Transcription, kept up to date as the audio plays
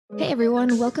Hey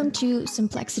everyone, welcome to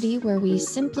Simplexity, where we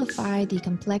simplify the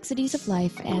complexities of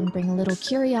life and bring a little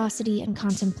curiosity and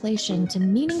contemplation to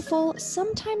meaningful,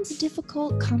 sometimes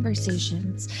difficult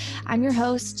conversations. I'm your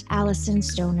host, Allison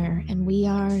Stoner, and we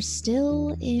are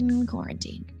still in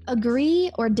quarantine.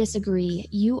 Agree or disagree,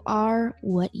 you are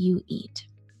what you eat.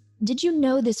 Did you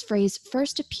know this phrase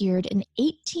first appeared in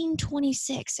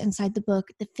 1826 inside the book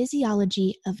The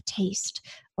Physiology of Taste,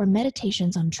 or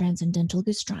Meditations on Transcendental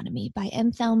Gastronomy by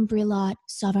Anselme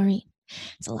Brillat-Savarin?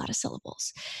 It's a lot of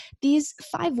syllables. These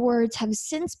 5 words have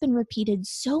since been repeated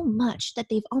so much that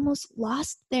they've almost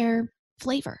lost their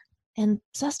flavor and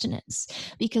sustenance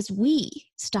because we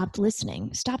stopped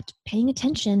listening, stopped paying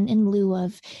attention in lieu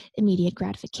of immediate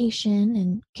gratification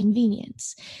and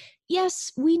convenience.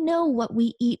 Yes, we know what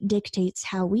we eat dictates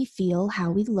how we feel, how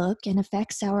we look, and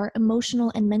affects our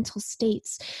emotional and mental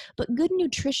states. But good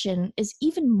nutrition is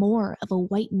even more of a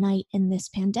white knight in this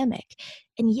pandemic.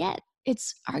 And yet,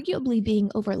 it's arguably being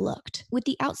overlooked. With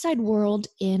the outside world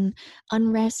in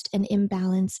unrest and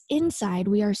imbalance, inside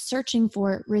we are searching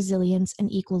for resilience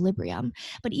and equilibrium.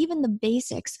 But even the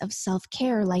basics of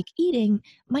self-care, like eating,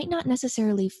 might not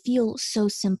necessarily feel so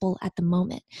simple at the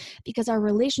moment, because our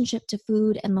relationship to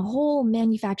food and the whole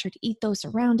manufactured ethos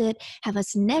around it have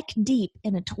us neck deep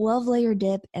in a 12-layer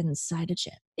dip and side of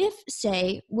chip. If,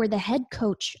 say, we're the head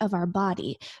coach of our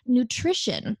body,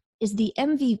 nutrition is the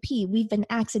MVP we've been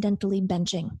accidentally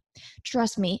benching.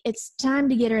 Trust me, it's time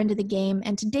to get her into the game,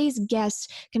 and today's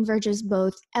guest converges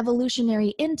both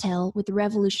evolutionary intel with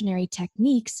revolutionary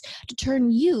techniques to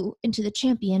turn you into the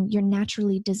champion you're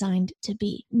naturally designed to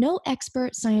be. No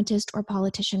expert, scientist, or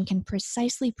politician can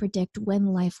precisely predict when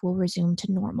life will resume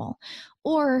to normal,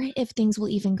 or if things will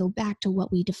even go back to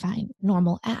what we define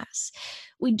normal as.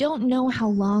 We don't know how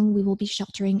long we will be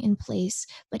sheltering in place,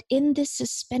 but in this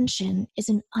suspension is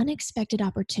an unexpected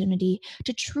opportunity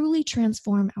to truly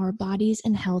transform our bodies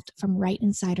and health from right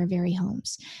inside our very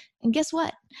homes. And guess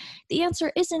what? The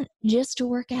answer isn't just to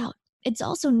work out. It's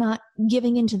also not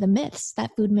giving into the myths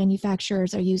that food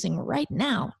manufacturers are using right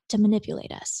now to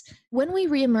manipulate us. When we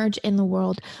reemerge in the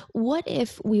world, what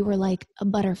if we were like a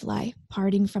butterfly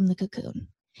parting from the cocoon?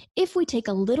 If we take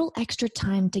a little extra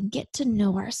time to get to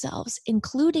know ourselves,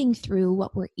 including through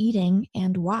what we're eating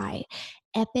and why,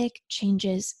 epic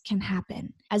changes can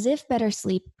happen. As if better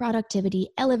sleep, productivity,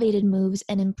 elevated moves,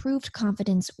 and improved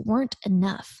confidence weren't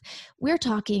enough, we're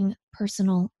talking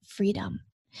personal freedom.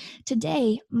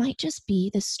 Today might just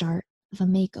be the start of a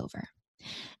makeover.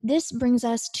 This brings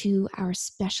us to our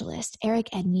specialist, Eric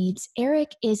Edmeades.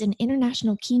 Eric is an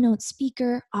international keynote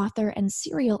speaker, author, and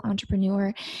serial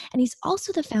entrepreneur, and he's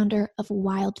also the founder of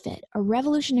WildFit, a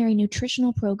revolutionary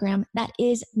nutritional program that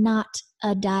is not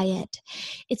a diet.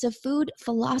 It's a food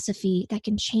philosophy that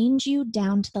can change you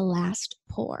down to the last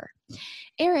pore.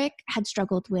 Eric had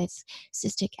struggled with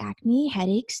cystic acne,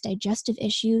 headaches, digestive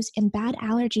issues, and bad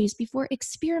allergies before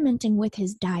experimenting with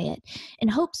his diet in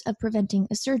hopes of preventing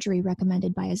a surgery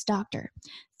recommended by his doctor.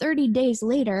 30 days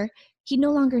later, he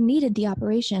no longer needed the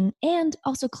operation and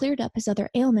also cleared up his other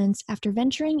ailments after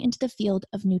venturing into the field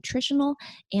of nutritional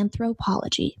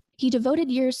anthropology. He devoted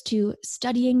years to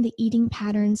studying the eating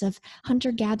patterns of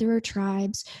hunter-gatherer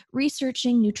tribes,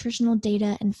 researching nutritional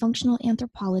data and functional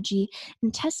anthropology,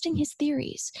 and testing his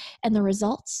theories. And the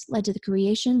results led to the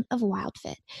creation of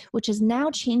WildFit, which has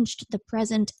now changed the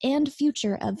present and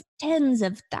future of tens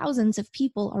of thousands of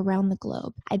people around the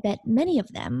globe. I bet many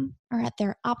of them are at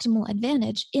their optimal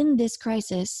advantage in this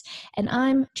crisis, and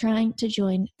I'm trying to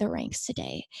join the ranks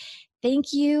today.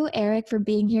 Thank you, Eric, for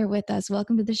being here with us.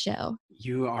 Welcome to the show.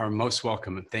 You are most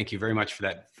welcome. And thank you very much for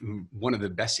that. One of the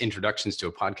best introductions to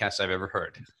a podcast I've ever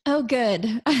heard. Oh,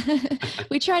 good.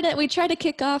 We try to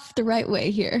kick off the right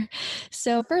way here.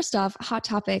 So first off, hot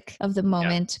topic of the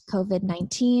moment,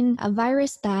 COVID-19, a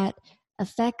virus that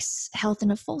affects health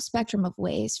in a full spectrum of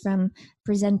ways, from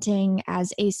presenting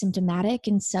as asymptomatic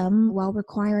in some while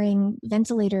requiring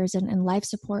ventilators and life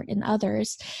support in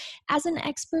others. As an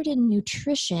expert in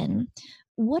nutrition,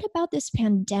 what about this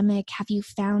pandemic have you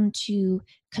found to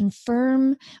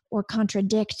confirm or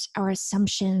contradict our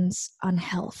assumptions on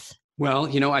health? Well,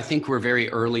 I think we're very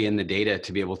early in the data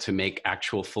to be able to make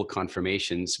actual full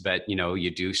confirmations, but, you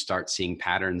do start seeing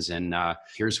patterns. And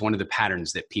here's one of the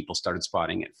patterns that people started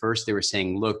spotting. At first, they were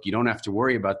saying, look, you don't have to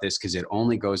worry about this because it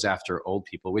only goes after old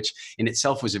people, which in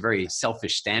itself was a very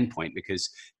selfish standpoint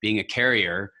because being a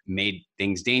carrier made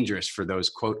things dangerous for those,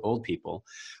 quote, old people.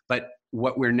 But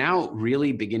what we're now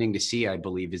really beginning to see, I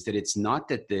believe, is that it's not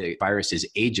that the virus is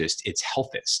ageist, it's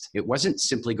healthist. It wasn't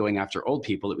simply going after old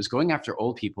people. It was going after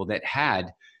old people that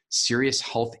had serious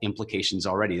health implications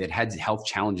already, that had health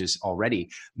challenges already,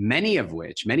 many of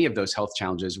those health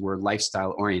challenges were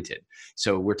lifestyle oriented.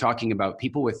 So we're talking about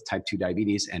people with type 2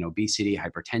 diabetes and obesity,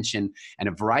 hypertension, and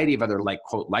a variety of other, like,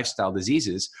 quote, lifestyle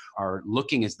diseases are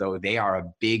looking as though they are a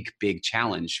big, big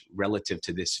challenge relative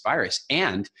to this virus.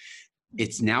 And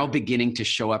it's now beginning to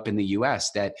show up in the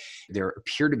US that there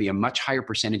appear to be a much higher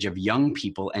percentage of young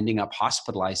people ending up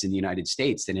hospitalized in the United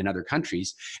States than in other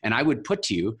countries. And I would put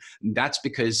to you, that's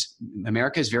because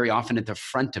America is very often at the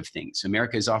front of things.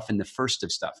 America is often the first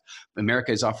of stuff.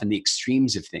 America is often the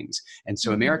extremes of things. And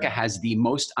so America has the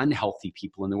most unhealthy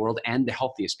people in the world and the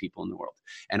healthiest people in the world.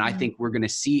 And I think we're going to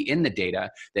see in the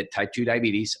data that type 2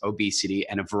 diabetes, obesity,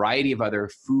 and a variety of other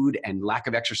food and lack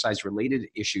of exercise related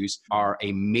issues are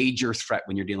a major threat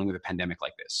when you're dealing with a pandemic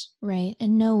like this. Right.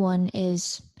 And no one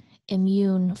is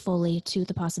immune fully to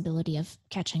the possibility of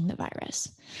catching the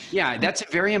virus. Yeah, that's a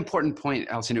very important point,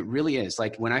 Alison. It really is.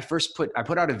 Like when I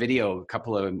put out a video a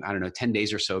couple of, 10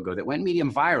 days or so ago that went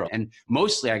medium viral. And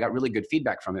mostly I got really good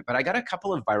feedback from it. But I got a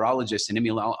couple of virologists and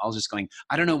immunologists going,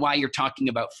 I don't know why you're talking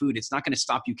about food. It's not going to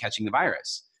stop you catching the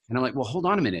virus. And I'm like, well, hold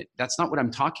on a minute. That's not what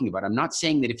I'm talking about. I'm not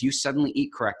saying that if you suddenly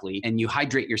eat correctly and you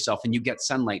hydrate yourself and you get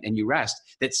sunlight and you rest,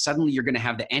 that suddenly you're going to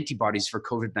have the antibodies for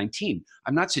COVID-19.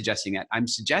 I'm not suggesting that. I'm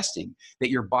suggesting that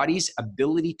your body's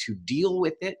ability to deal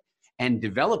with it and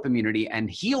develop immunity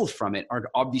and heal from it are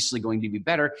obviously going to be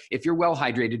better if you're well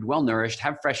hydrated, well nourished,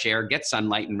 have fresh air, get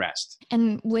sunlight, and rest.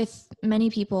 And with many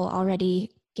people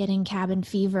already getting cabin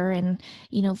fever and,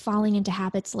 falling into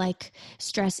habits like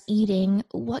stress eating,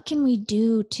 what can we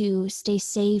do to stay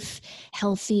safe,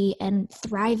 healthy, and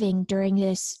thriving during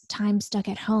this time stuck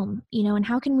at home? And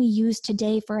how can we use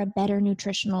today for a better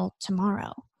nutritional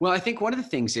tomorrow? Well, I think one of the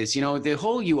things is, the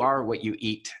whole you are what you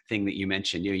eat thing that you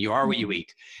mentioned, you are what you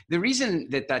eat. The reason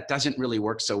that doesn't really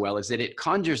work so well is that it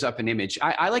conjures up an image.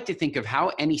 I like to think of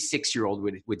how any 6-year-old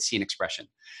would see an expression.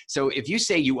 So if you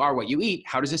say you are what you eat,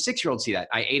 how does a 6-year-old see that?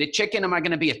 I ate a chicken, am I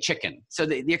going to be a chicken? So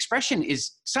the expression is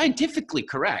scientifically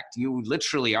correct. You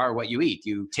literally are what you eat.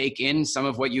 You take in some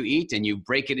of what you eat and you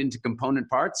break it into component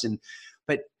parts.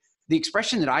 But the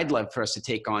expression that I'd love for us to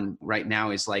take on right now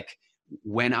is like,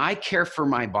 when I care for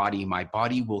my body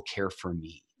will care for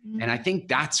me. And I think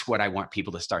that's what I want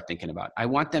people to start thinking about. I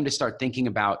want them to start thinking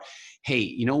about, hey,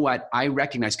 you know what? I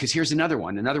recognize, because here's another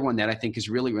one that I think is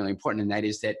really, really important. And that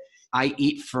is that I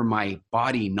eat for my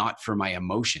body, not for my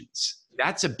emotions.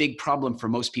 That's a big problem for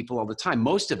most people all the time.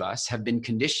 Most of us have been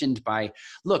conditioned by,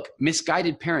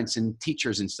 misguided parents and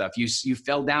teachers and stuff. You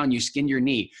fell down, you skinned your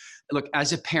knee. Look,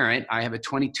 as a parent, I have a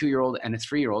 22-year-old and a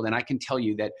 3-year-old, and I can tell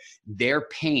you that their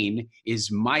pain is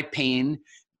my pain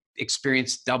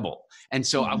experienced double. And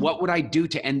so what would I do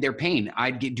to end their pain?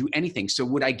 I'd do anything. So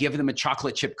would I give them a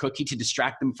chocolate chip cookie to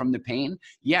distract them from the pain?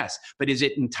 Yes. But is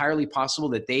it entirely possible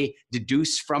that they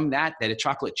deduce from that a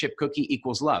chocolate chip cookie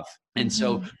equals love? And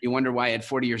so you wonder why at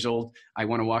 40 years old, I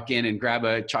want to walk in and grab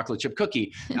a chocolate chip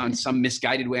cookie on some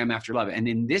misguided way. I'm after love. And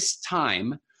in this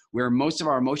time, where most of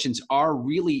our emotions are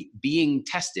really being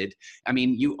tested. I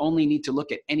mean, you only need to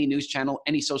look at any news channel,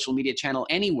 any social media channel,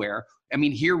 anywhere. I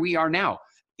mean, here we are now,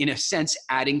 in a sense,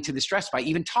 adding to the stress by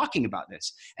even talking about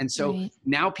this. And so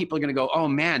now people are going to go, oh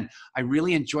man, I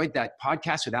really enjoyed that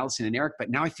podcast with Alison and Eric, but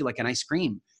now I feel like an ice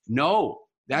cream. No,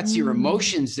 that's your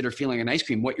emotions that are feeling an ice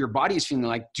cream. What your body is feeling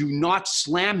like, do not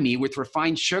slam me with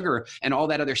refined sugar and all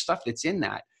that other stuff that's in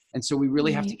that. And so we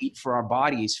really have to eat for our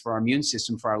bodies, for our immune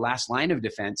system, for our last line of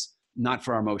defense, not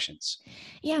for our emotions.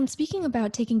 Yeah, and speaking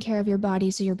about taking care of your body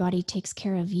so your body takes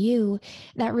care of you,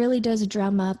 that really does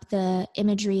drum up the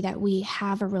imagery that we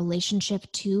have a relationship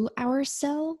to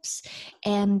ourselves.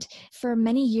 And for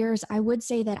many years, I would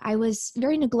say that I was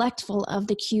very neglectful of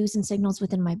the cues and signals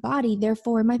within my body.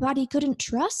 Therefore, my body couldn't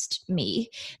trust me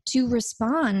to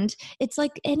respond. It's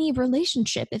like any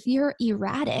relationship. If you're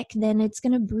erratic, then it's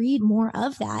going to breed more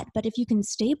of that. But if you can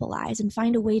stabilize and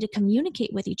find a way to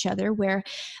communicate with each other where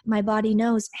my body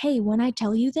knows, hey, when I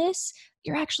tell you this,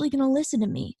 you're actually going to listen to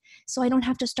me. So I don't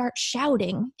have to start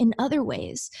shouting in other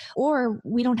ways, or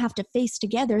we don't have to face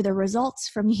together the results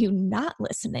from you not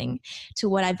listening to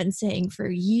what I've been saying for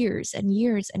years and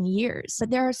years and years. But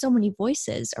there are so many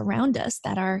voices around us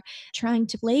that are trying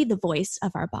to play the voice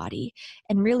of our body,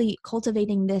 and really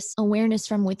cultivating this awareness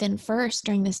from within first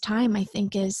during this time, I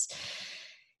think it's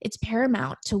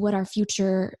paramount to what our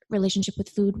future relationship with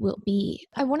food will be.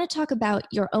 I want to talk about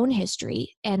your own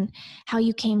history and how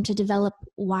you came to develop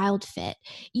WildFit.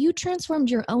 You transformed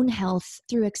your own health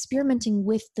through experimenting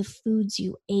with the foods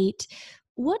you ate.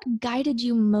 What guided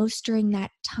you most during that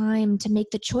time to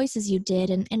make the choices you did,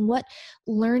 and what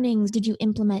learnings did you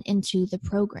implement into the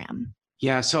program?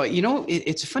 Yeah. So,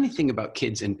 it's a funny thing about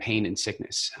kids in pain and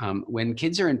sickness. When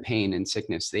kids are in pain and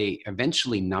sickness, they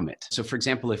eventually numb it. So, for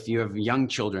example, if you have young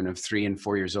children of 3 and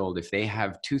 4 years old, if they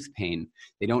have tooth pain,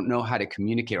 they don't know how to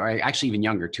communicate, or actually even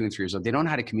younger, 2 and 3 years old, they don't know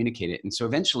how to communicate it. And so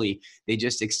eventually they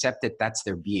just accept that that's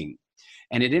their being.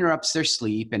 And it interrupts their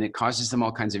sleep and it causes them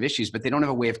all kinds of issues, but they don't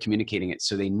have a way of communicating it.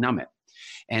 So they numb it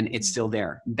and it's still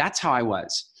there. That's how I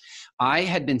was. I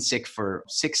had been sick for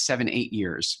 6, 7, 8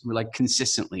 years, like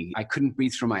consistently. I couldn't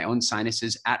breathe through my own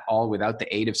sinuses at all without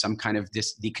the aid of some kind of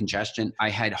decongestion. I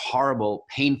had horrible,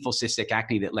 painful cystic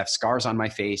acne that left scars on my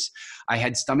face. I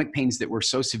had stomach pains that were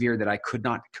so severe that I could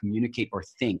not communicate or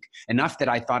think, enough that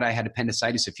I thought I had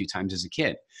appendicitis a few times as a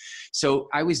kid. So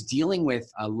I was dealing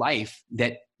with a life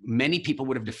that many people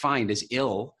would have defined as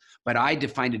ill, but I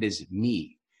defined it as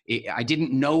me. I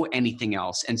didn't know anything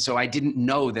else. And so I didn't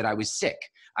know that I was sick.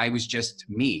 I was just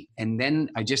me. And then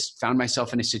I just found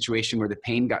myself in a situation where the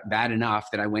pain got bad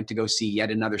enough that I went to go see yet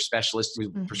another specialist who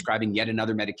was prescribing yet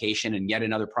another medication and yet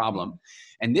another problem.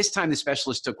 And this time the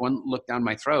specialist took one look down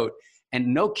my throat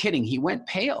and no kidding, he went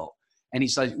pale. And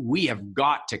he's like, we have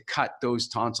got to cut those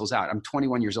tonsils out. I'm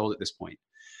 21 years old at this point.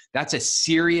 That's a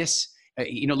serious,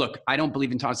 look, I don't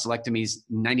believe in tonsillectomies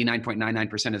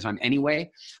 99.99% of the time anyway,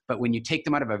 but when you take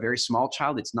them out of a very small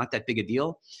child, it's not that big a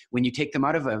deal. When you take them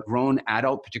out of a grown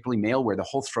adult, particularly male, where the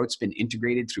whole throat's been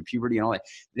integrated through puberty and all that,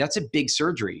 that's a big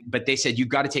surgery. But they said, you've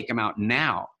got to take them out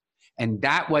now. And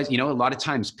that was, a lot of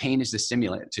times pain is the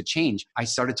stimulant to change. I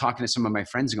started talking to some of my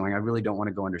friends going, I really don't want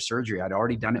to go under surgery. I'd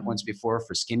already done it once before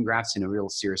for skin grafts in a real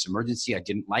serious emergency. I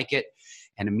didn't like it.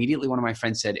 And immediately one of my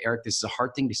friends said, Eric, this is a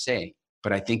hard thing to say,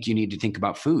 but I think you need to think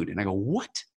about food. And I go, what?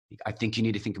 I think you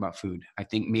need to think about food. I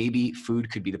think maybe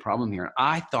food could be the problem here.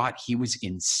 I thought he was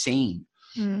insane.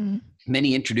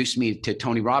 Many introduced me to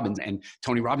Tony Robbins, and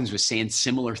Tony Robbins was saying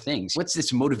similar things. What's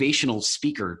this motivational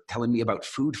speaker telling me about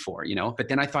food for, But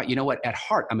then I thought, you know what? At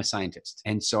heart, I'm a scientist.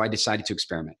 And so I decided to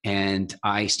experiment. And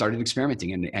I started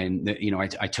experimenting.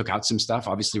 I took out some stuff,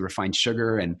 obviously refined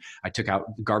sugar, and I took out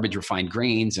garbage refined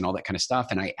grains and all that kind of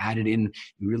stuff. And I added in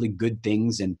really good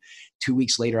things. And 2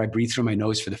 weeks later, I breathed through my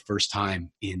nose for the first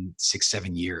time in 6,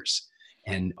 7 years.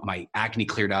 And my acne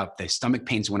cleared up. The stomach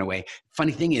pains went away.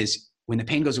 Funny thing is, when the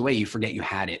pain goes away, you forget you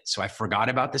had it. So I forgot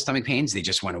about the stomach pains. They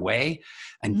just went away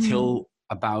until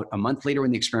about a month later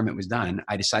when the experiment was done.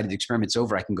 I decided the experiment's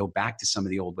over. I can go back to some of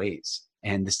the old ways.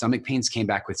 And the stomach pains came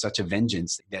back with such a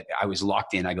vengeance that I was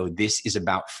locked in. I go, this is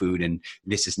about food and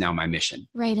this is now my mission.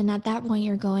 Right. And at that point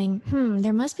you're going,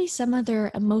 there must be some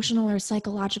other emotional or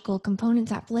psychological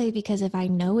components at play, because if I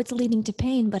know it's leading to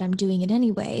pain, but I'm doing it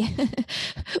anyway,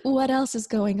 what else is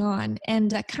going on?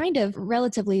 And that kind of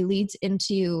relatively leads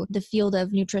into the field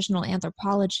of nutritional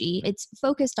anthropology. It's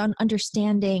focused on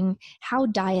understanding how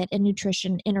diet and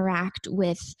nutrition interact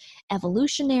with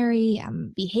evolutionary,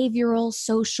 behavioral,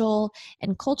 social,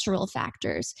 and cultural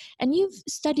factors. And you've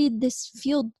studied this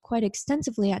field quite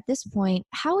extensively at this point.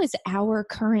 How is our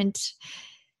current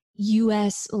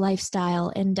US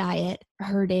lifestyle and diet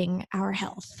hurting our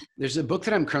health? There's a book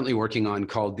that I'm currently working on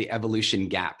called The Evolution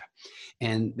Gap.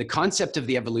 And the concept of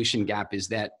the evolution gap is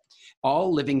that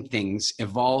all living things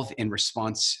evolve in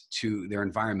response to their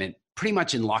environment pretty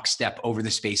much in lockstep over the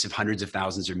space of hundreds of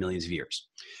thousands or millions of years,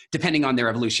 depending on their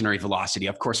evolutionary velocity.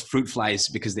 Of course, fruit flies,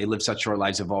 because they live such short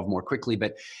lives, evolve more quickly.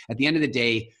 But at the end of the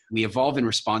day, we evolve in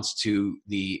response to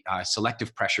the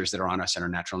selective pressures that are on us in our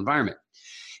natural environment.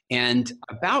 And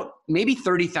about maybe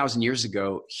 30,000 years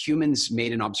ago, humans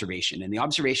made an observation. And the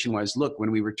observation was, look,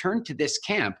 when we return to this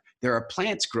camp, there are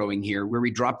plants growing here where we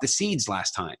dropped the seeds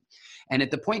last time. And at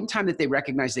the point in time that they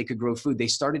recognized they could grow food, they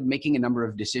started making a number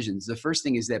of decisions. The first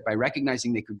thing is that by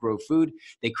recognizing they could grow food,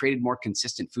 they created more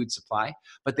consistent food supply,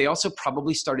 but they also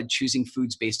probably started choosing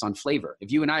foods based on flavor.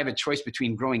 If you and I have a choice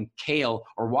between growing kale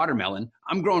or watermelon,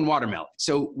 I'm growing watermelon.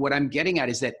 So what I'm getting at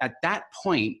is that at that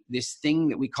point, this thing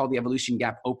that we call the evolution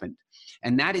gap opened.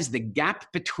 And that is the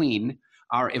gap between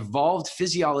our evolved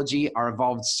physiology, our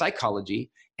evolved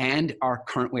psychology, and our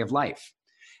current way of life.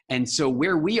 And so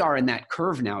where we are in that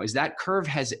curve now is that curve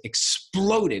has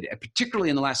exploded, particularly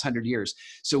in the last 100 years.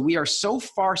 So we are so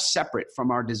far separate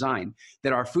from our design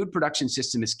that our food production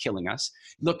system is killing us.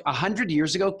 Look, 100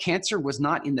 years ago, cancer was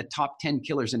not in the top 10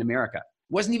 killers in America.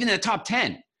 It wasn't even in the top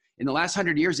 10. In the last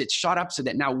 100 years, it's shot up so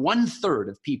that now one third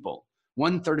of people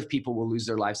will lose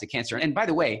their lives to cancer. And by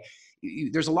the way,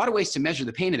 there's a lot of ways to measure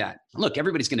the pain of that. Look,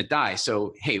 everybody's going to die.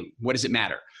 So, hey, what does it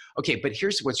matter? Okay, but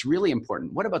here's what's really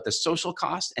important. What about the social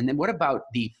cost? And then what about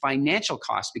the financial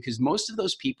cost? Because most of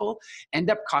those people end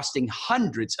up costing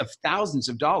hundreds of thousands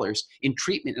of dollars in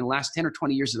treatment in the last 10 or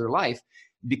 20 years of their life.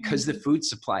 because the food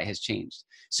supply has changed.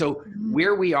 So Mhm.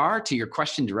 where we are, to your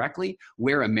question directly,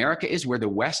 where America is, where the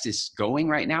West is going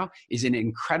right now, is in an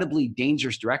incredibly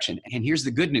dangerous direction. And here's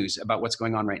the good news about what's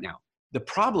going on right now. The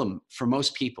problem for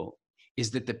most people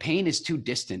is that the pain is too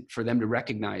distant for them to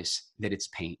recognize that it's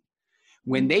pain.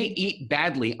 When they Mhm. eat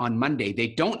badly on Monday, they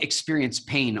don't experience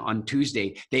pain on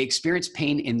Tuesday. They experience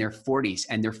pain in their 40s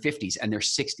and their 50s and their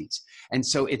 60s. And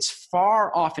so it's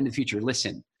far off in the future.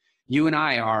 Listen, you and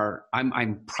I are,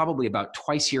 I'm probably about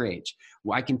twice your age.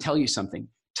 Well, I can tell you something.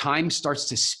 Time starts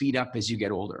to speed up as you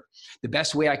get older. The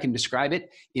best way I can describe it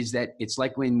is that it's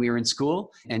like when we were in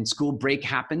school and school break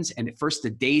happens, and at first the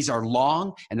days are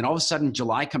long, and then all of a sudden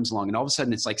July comes along, and all of a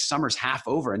sudden it's like summer's half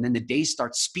over, and then the days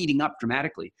start speeding up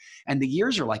dramatically. And the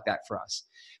years are like that for us.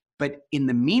 But in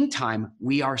the meantime,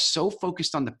 we are so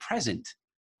focused on the present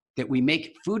that we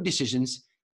make food decisions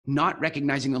not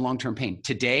recognizing the long-term pain.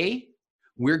 Today,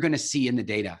 we're going to see in the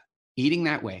data, eating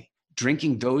that way,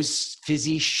 drinking those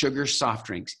fizzy sugar soft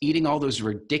drinks, eating all those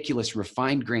ridiculous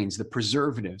refined grains, the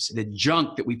preservatives, the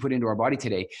junk that we put into our body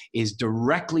today is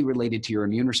directly related to your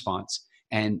immune response.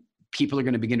 And people are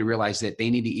going to begin to realize that they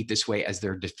need to eat this way as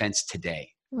their defense today.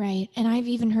 Right. And I've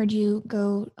even heard you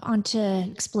go on to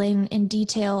explain in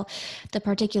detail the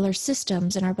particular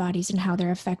systems in our bodies and how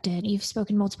they're affected. You've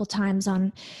spoken multiple times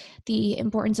on the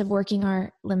importance of working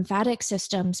our lymphatic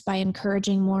systems by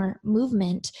encouraging more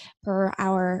movement per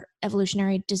our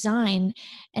evolutionary design.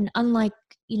 And unlike,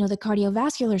 the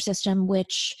cardiovascular system,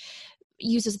 which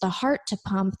uses the heart to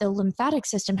pump, the lymphatic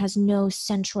system has no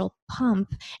central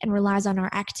pump and relies on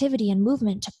our activity and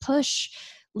movement to push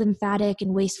lymphatic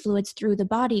and waste fluids through the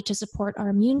body to support our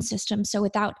immune system. So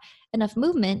without enough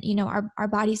movement, our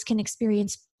bodies can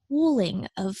experience pooling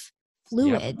of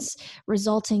Yep. fluids,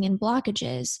 resulting in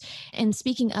blockages. And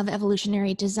speaking of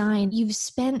evolutionary design, you've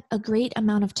spent a great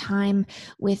amount of time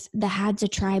with the Hadza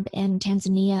tribe in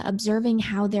Tanzania, observing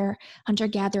how their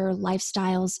hunter-gatherer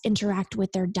lifestyles interact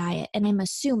with their diet. And I'm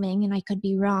assuming, and I could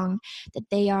be wrong, that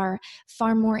they are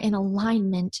far more in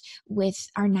alignment with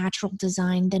our natural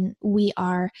design than we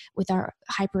are with our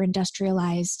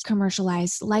hyper-industrialized,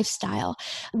 commercialized lifestyle.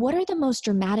 What are the most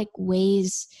dramatic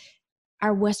ways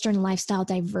our Western lifestyle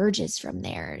diverges from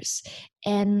theirs?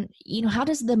 And, how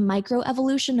does the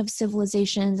microevolution of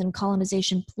civilizations and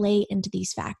colonization play into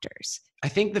these factors? I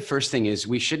think the first thing is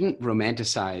we shouldn't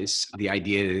romanticize the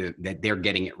idea that they're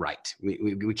getting it right.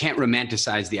 We can't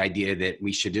romanticize the idea that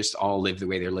we should just all live the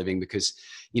way they're living because,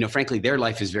 frankly, their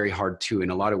life is very hard too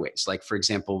in a lot of ways. Like, for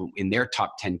example, in their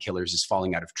top 10 killers is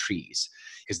falling out of trees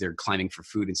because they're climbing for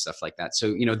food and stuff like that.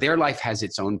 So, their life has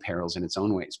its own perils in its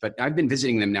own ways. But I've been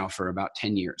visiting them now for about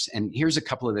 10 years. And here's a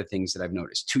couple of the things that I've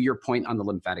noticed. To your point on the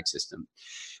lymphatic system,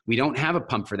 we don't have a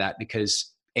pump for that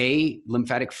because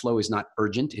lymphatic flow is not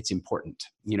urgent, it's important.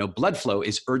 Blood flow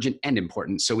is urgent and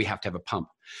important, so we have to have a pump.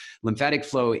 Lymphatic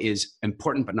flow is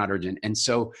important but not urgent. And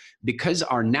so because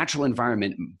our natural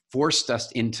environment forced us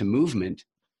into movement,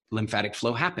 lymphatic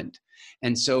flow happened.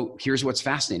 And so here's what's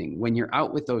fascinating. When you're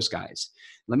out with those guys,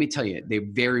 let me tell you, they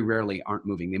very rarely aren't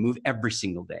moving. They move every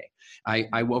single day.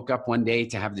 I woke up one day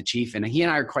to have the chief, and he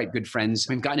and I are quite good friends.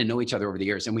 We've gotten to know each other over the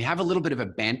years, and we have a little bit of a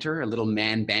banter, a little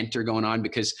man banter going on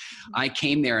because I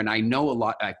came there and I know a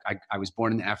lot. I was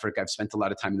born in Africa. I've spent a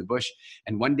lot of time in the bush.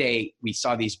 And one day we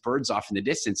saw these birds off in the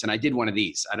distance, and I did one of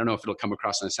these. I don't know if it'll come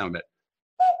across on the sound, but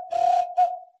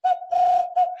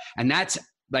and that's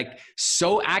like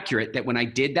so accurate that when I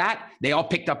did that, they all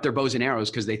picked up their bows and arrows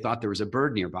because they thought there was a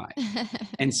bird nearby.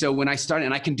 And so when I started,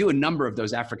 and I can do a number of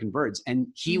those African birds, and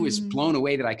he was blown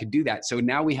away that I could do that. So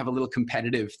now we have a little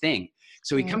competitive thing.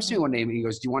 So he comes to me one day and he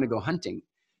goes, "Do you want to go hunting?"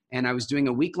 And I was doing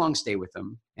a week-long stay with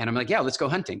him. And I'm like, "Yeah, let's go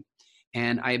hunting."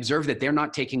 And I observed that they're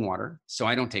not taking water. So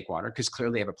I don't take water because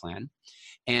clearly they have a plan.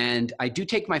 And I do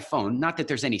take my phone, not that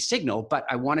there's any signal, but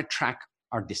I want to track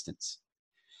our distance.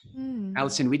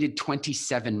 Allison, we did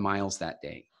 27 miles that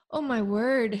day. Oh my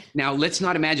word. Now, let's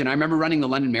not imagine. I remember running the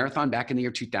London Marathon back in the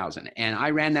year 2000, and I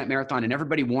ran that marathon, and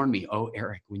everybody warned me, "Oh,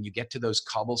 Eric, when you get to those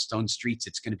cobblestone streets,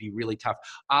 it's going to be really tough."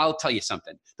 I'll tell you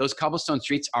something. Those cobblestone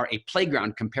streets are a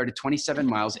playground compared to 27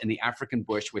 miles in the African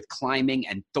bush with climbing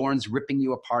and thorns ripping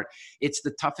you apart. It's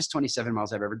the toughest 27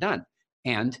 miles I've ever done.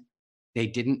 And they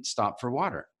didn't stop for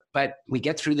water. But we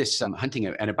get through this hunting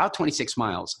at about 26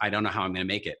 miles. I don't know how I'm going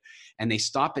to make it. And they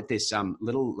stop at this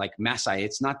little like Maasai.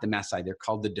 It's not the Maasai. They're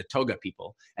called the Datoga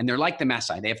people. And they're like the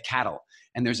Maasai. They have cattle.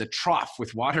 And there's a trough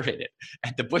with water in it.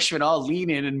 And the Bushmen all lean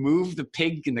in and move the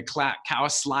pig and the cow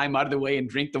slime out of the way and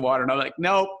drink the water. And I'm like,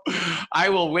 "No, I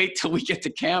will wait till we get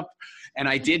to camp." And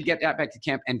I did get that back to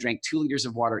camp and drank 2 liters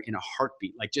of water in a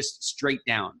heartbeat, like just straight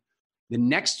down. The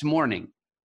next morning,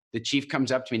 The chief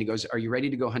comes up to me and he goes, "Are you ready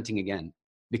to go hunting again?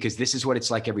 Because this is what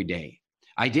it's like every day."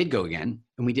 I did go again,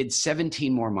 and we did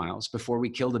 17 more miles before we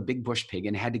killed a big bush pig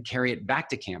and had to carry it back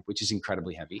to camp, which is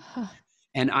incredibly heavy.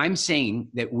 And I'm saying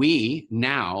that we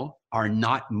now are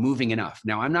not moving enough.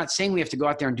 Now, I'm not saying we have to go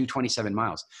out there and do 27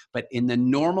 miles, but in the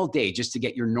normal day, just to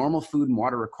get your normal food and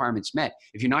water requirements met,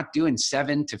 if you're not doing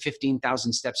 7 to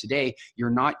 15,000 steps a day, you're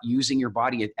not using your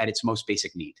body at its most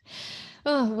basic need.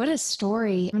 Oh, what a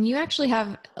story. I mean, you actually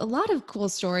have a lot of cool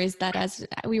stories that as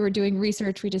we were doing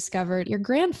research, we discovered your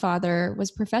grandfather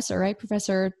was professor, right?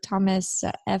 Professor Thomas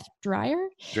F. Dreyer,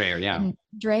 yeah.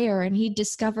 Dreyer, and he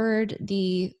discovered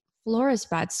the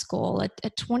Florisbad skull, a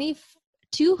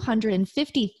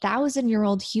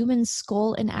 250,000-year-old human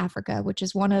skull in Africa, which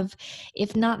is one of,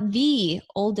 if not the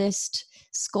oldest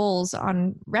skulls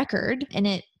on record. And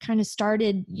it kind of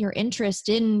started your interest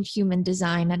in human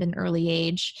design at an early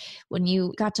age when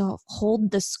you got to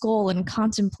hold the skull and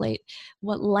contemplate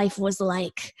what life was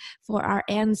like for our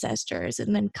ancestors,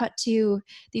 and then cut to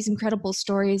these incredible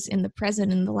stories in the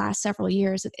present in the last several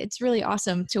years. It's really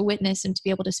awesome to witness and to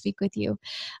be able to speak with you.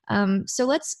 So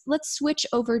let's switch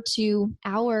over to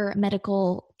our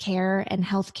medical care and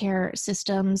healthcare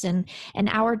systems and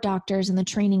our doctors and the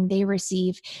training they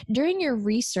receive. During your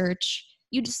research,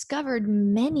 you discovered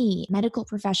many medical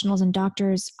professionals and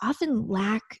doctors often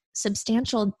lack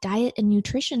substantial diet and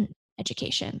nutrition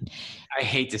education. I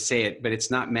hate to say it, but it's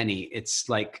not many. It's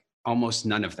like almost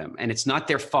none of them. And it's not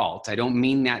their fault. I don't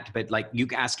mean that, but like you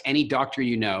ask any doctor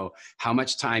you know how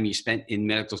much time you spent in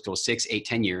medical school, 6, 8,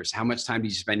 10 years. How much time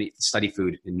did you spend study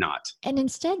food? Not. And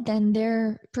instead, then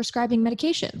they're prescribing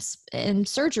medications and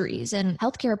surgeries and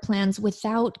healthcare plans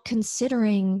without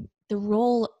considering the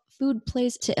role food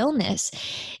plays to illness.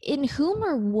 In whom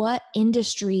or what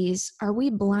industries are we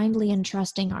blindly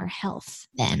entrusting our health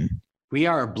then? We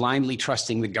are blindly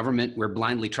trusting the government. We're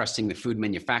blindly trusting the food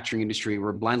manufacturing industry.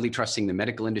 We're blindly trusting the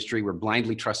medical industry. We're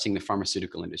blindly trusting the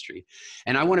pharmaceutical industry.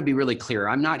 And I want to be really clear.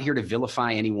 I'm not here to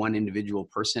vilify any one individual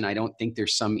person. I don't think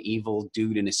there's some evil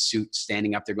dude in a suit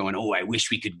standing up there going, "Oh, I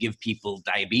wish we could give people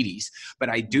diabetes." But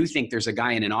I do think there's a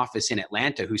guy in an office in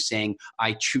Atlanta who's saying,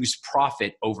 "I choose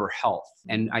profit over health."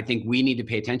 And I think we need to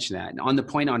pay attention to that. And on the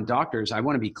point on doctors, I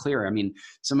want to be clear. I mean,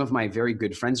 some of my very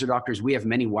good friends are doctors. We have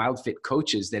many WildFit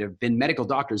coaches that have been medical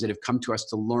doctors that have come to us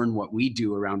to learn what we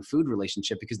do around food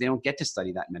relationship because they don't get to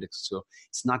study that in medical school.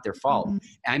 It's not their fault. Mm-hmm.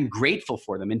 I'm grateful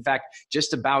for them. In fact,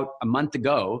 just about a month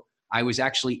ago, I was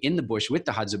actually in the bush with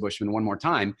the Hadza Bushmen one more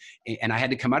time. And I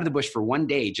had to come out of the bush for one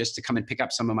day just to come and pick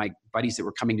up some of my buddies that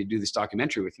were coming to do this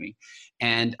documentary with me.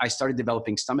 And I started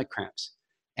developing stomach cramps.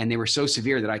 And they were so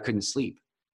severe that I couldn't sleep.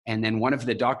 And then one of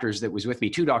the doctors that was with me,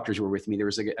 2 doctors were with me. There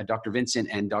was a Dr. Vincent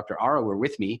and Dr. Ara were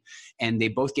with me. And they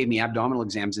both gave me abdominal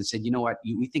exams and said, "You know what,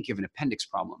 we think you have an appendix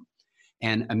problem."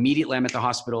 And immediately I'm at the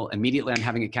hospital, immediately I'm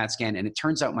having a CAT scan. And it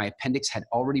turns out my appendix had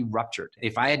already ruptured.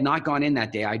 If I had not gone in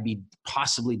that day, I'd be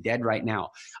possibly dead right now.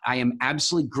 I am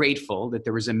absolutely grateful that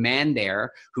there was a man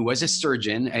there who was a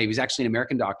surgeon. He was actually an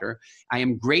American doctor. I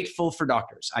am grateful for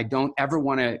doctors. I don't ever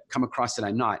want to come across that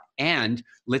I'm not. And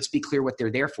let's be clear what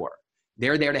they're there for.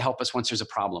 They're there to help us once there's a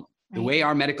problem. Right. The way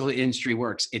our medical industry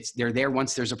works, they're there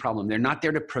once there's a problem. They're not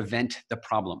there to prevent the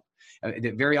problem.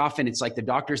 Very often it's like the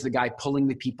doctor's the guy pulling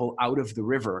the people out of the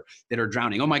river that are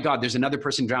drowning. "Oh my God, there's another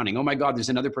person drowning. Oh my God, there's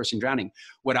another person drowning."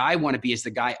 What I want to be is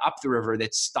the guy up the river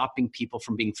that's stopping people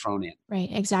from being thrown in. Right,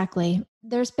 exactly.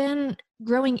 There's been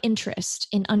growing interest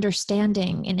in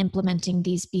understanding and implementing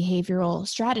these behavioral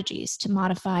strategies to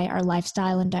modify our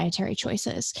lifestyle and dietary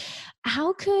choices.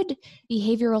 How could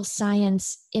behavioral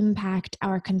science impact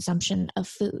our consumption of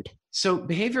food? So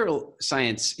behavioral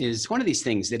science is one of these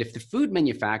things that if the food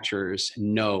manufacturers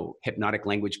know hypnotic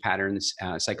language patterns,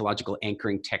 psychological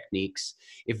anchoring techniques,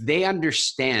 if they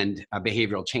understand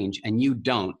behavioral change and you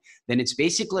don't, then it's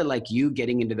basically like you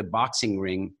getting into the boxing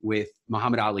ring with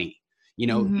Muhammad Ali. You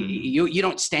know, you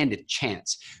don't stand a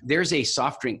chance. There's a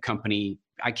soft drink company,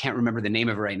 I can't remember the name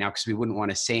of it right now because we wouldn't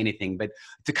want to say anything, but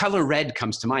the color red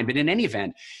comes to mind. But in any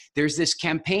event, there's this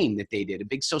campaign that they did, a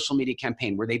big social media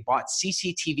campaign where they bought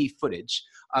CCTV footage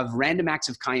of random acts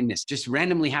of kindness just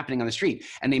randomly happening on the street.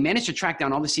 And they managed to track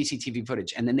down all the CCTV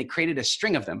footage. And then they created a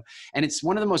string of them. And it's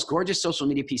one of the most gorgeous social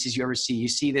media pieces you ever see. You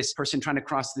see this person trying to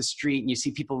cross the street and you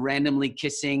see people randomly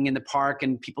kissing in the park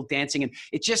and people dancing. And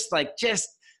it just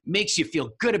makes you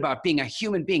feel good about being a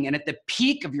human being. And at the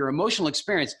peak of your emotional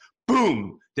experience,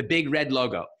 boom, the big red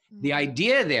logo. The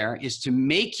idea there is to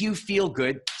make you feel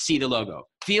good, see the logo.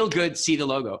 Feel good, see the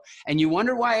logo. And you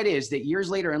wonder why it is that years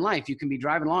later in life, you can be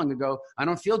driving along and go, "I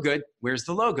don't feel good. Where's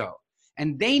the logo?"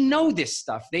 And they know this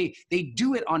stuff. They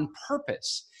do it on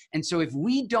purpose. And so if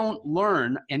we don't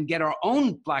learn and get our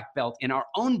own black belt in our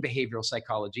own behavioral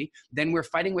psychology, then we're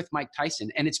fighting with Mike Tyson.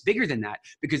 And it's bigger than that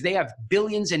because they have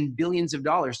billions and billions of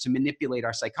dollars to manipulate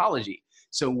our psychology.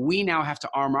 So we now have to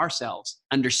arm ourselves,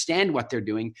 understand what they're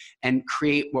doing, and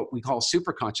create what we call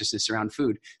super consciousness around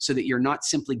food so that you're not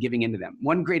simply giving into them.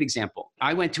 One great example,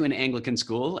 I went to an Anglican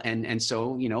school, and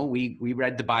so, you know, we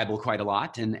read the Bible quite a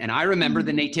lot. And I remember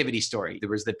the nativity story. There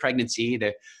was the pregnancy,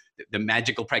 the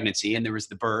magical pregnancy, and there was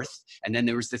the birth, and then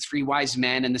there was the three wise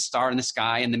men and the star in the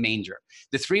sky and the manger.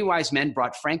 The three wise men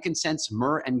brought frankincense,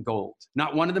 myrrh, and gold.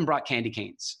 Not one of them brought candy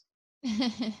canes.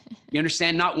 You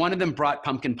understand? Not one of them brought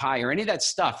pumpkin pie or any of that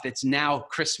stuff that's now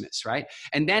Christmas, right?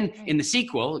 And then in the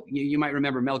sequel, you might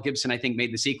remember Mel Gibson, I think,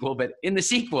 made the sequel, but in the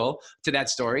sequel to that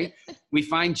story, we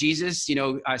find Jesus,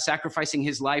 sacrificing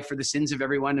his life for the sins of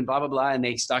everyone and blah, blah, blah. And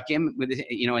they stuck him with,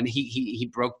 and he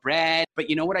broke bread. But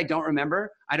you know what I don't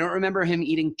remember? I don't remember him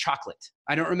eating chocolate.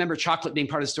 I don't remember chocolate being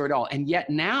part of the story at all. And yet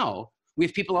now we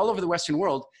have people all over the Western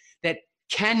world that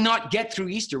cannot get through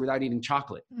Easter without eating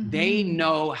chocolate. Mm-hmm. They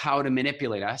know how to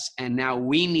manipulate us. And now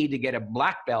we need to get a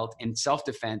black belt in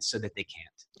self-defense so that they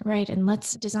can't. Right. And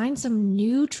let's design some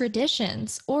new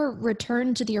traditions or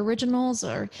return to the originals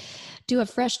or do a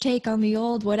fresh take on the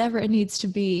old, whatever it needs to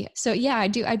be. So yeah, I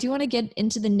do want to get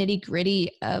into the nitty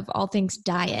gritty of all things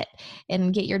diet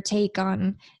and get your take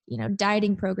on,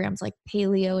 dieting programs like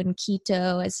paleo and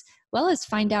keto, as well as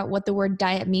find out what the word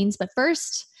diet means. But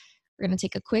first, we're going to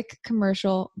take a quick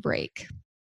commercial break.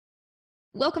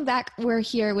 Welcome back. We're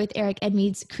here with Eric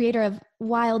Edmeades, creator of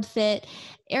Wild Fit.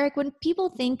 Eric, when people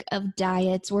think of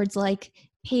diets, words like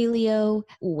paleo,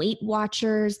 Weight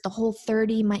Watchers, the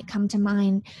Whole30 might come to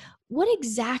mind. What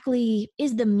exactly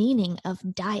is the meaning of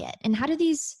diet, and how do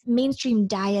these mainstream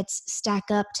diets stack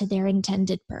up to their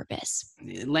intended purpose?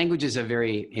 Language is a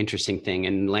very interesting thing,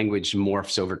 and language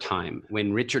morphs over time.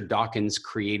 When Richard Dawkins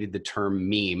created the term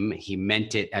meme, he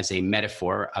meant it as a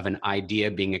metaphor of an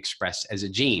idea being expressed as a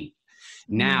gene.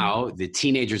 Now, the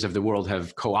teenagers of the world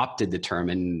have co-opted the term,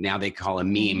 and now they call a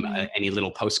meme any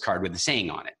little postcard with a saying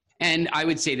on it. And I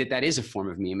would say that that is a form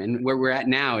of meme. And where we're at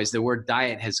now is the word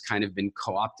diet has kind of been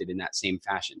co-opted in that same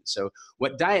fashion. So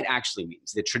what diet actually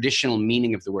means, the traditional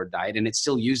meaning of the word diet, and it's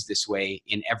still used this way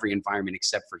in every environment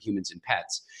except for humans and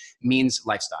pets, means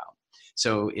lifestyle.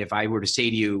 So if I were to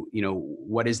say to you,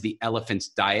 what is the elephant's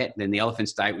diet? Then the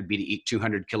elephant's diet would be to eat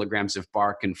 200 kilograms of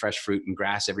bark and fresh fruit and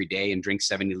grass every day and drink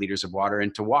 70 liters of water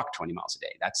and to walk 20 miles a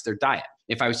day. That's their diet.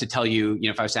 If I was to tell you,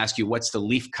 if I was to ask you, what's the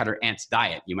leafcutter ant's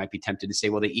diet? You might be tempted to say,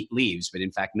 well, they eat leaves, but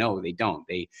in fact, no, they don't.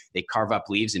 They carve up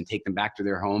leaves and take them back to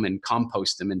their home and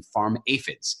compost them and farm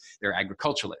aphids. They're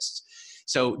agriculturalists.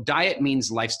 So diet means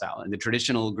lifestyle, and the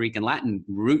traditional Greek and Latin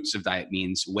roots of diet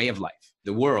means way of life.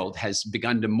 The world has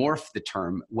begun to morph the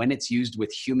term when it's used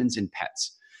with humans and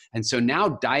pets. And so now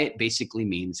diet basically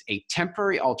means a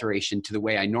temporary alteration to the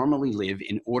way I normally live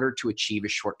in order to achieve a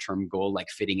short-term goal, like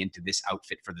fitting into this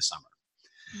outfit for the summer.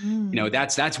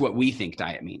 That's what we think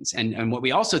diet means. And what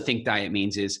we also think diet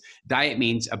means is diet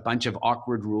means a bunch of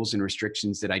awkward rules and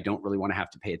restrictions that I don't really want to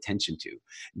have to pay attention to.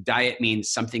 Diet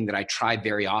means something that I try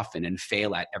very often and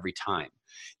fail at every time.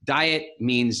 Diet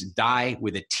means die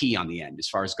with a T on the end, as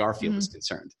far as Garfield is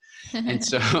concerned. And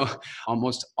so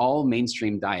almost all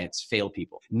mainstream diets fail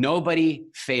people. Nobody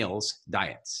fails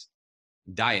diets.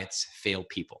 Diets fail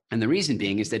people. And the reason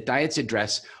being is that diets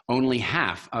address only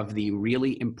half of the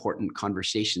really important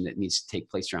conversation that needs to take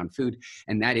place around food,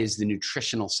 and that is the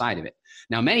nutritional side of it.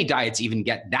 Now, many diets even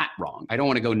get that wrong. I don't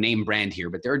want to go name brand here,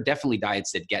 but there are definitely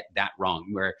diets that get that wrong,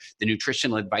 where the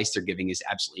nutritional advice they're giving is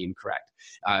absolutely incorrect.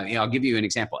 I'll give you an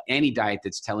example. Any diet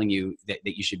that's telling you that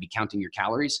you should be counting your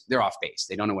calories, they're off base.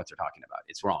 They don't know what they're talking about.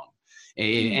 It's wrong.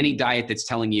 Any diet that's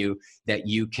telling you that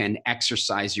you can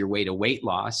exercise your way to weight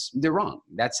loss, they're wrong.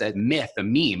 That's a myth, a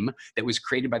meme that was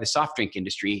created by the soft drink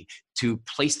industry to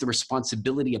place the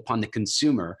responsibility upon the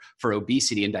consumer for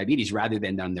obesity and diabetes rather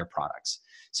than on their products.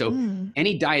 So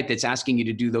any diet that's asking you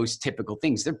to do those typical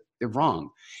things, they're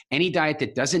wrong. Any diet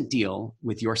that doesn't deal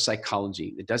with your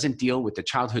psychology, that doesn't deal with the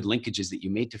childhood linkages that you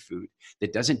made to food,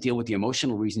 that doesn't deal with the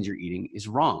emotional reasons you're eating is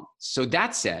wrong. So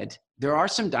that said, there are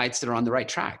some diets that are on the right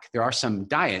track. There are some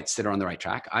diets that are on the right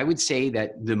track. I would say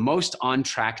that the most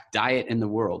on-track diet in the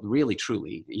world, really,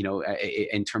 truly,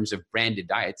 in terms of branded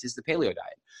diets, is the paleo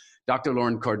diet. Dr.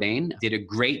 Lauren Cordain did a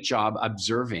great job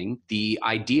observing the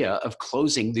idea of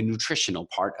closing the nutritional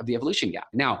part of the evolution gap.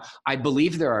 Now, I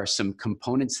believe there are some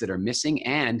components that are missing,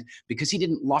 and because he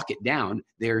didn't lock it down,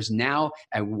 there's now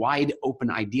a wide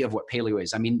open idea of what paleo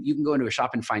is. I mean, you can go into a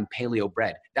shop and find paleo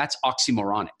bread. That's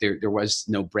oxymoronic. There was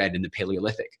no bread in the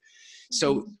Paleolithic.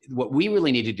 So what we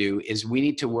really need to do is we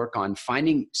need to work on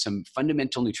finding some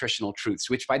fundamental nutritional truths,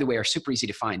 which, by the way, are super easy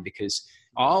to find because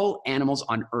all animals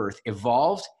on Earth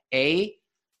evolved a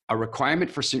requirement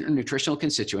for certain nutritional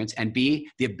constituents, and B,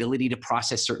 the ability to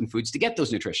process certain foods to get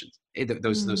those nutritions,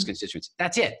 those constituents.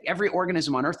 That's it. Every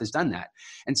organism on Earth has done that.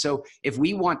 And so if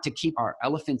we want to keep our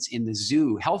elephants in the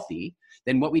zoo healthy,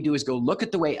 then what we do is go look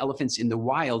at the way elephants in the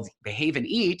wild behave and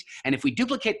eat. And if we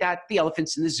duplicate that, the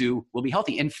elephants in the zoo will be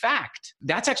healthy. In fact,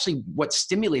 that's actually what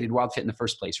stimulated WildFit in the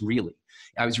first place, really.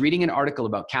 I was reading an article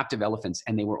about captive elephants,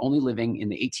 and they were only living in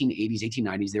the 1880s,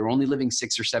 1890s. They were only living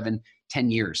 6 or 7, 10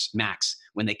 years max.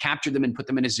 When they captured them and put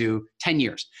them in a zoo, 10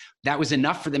 years. That was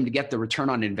enough for them to get the return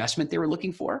on investment they were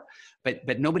looking for.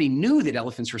 But nobody knew that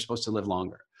elephants were supposed to live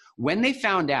longer. When they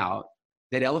found out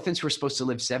that elephants were supposed to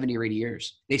live 70 or 80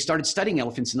 years, they started studying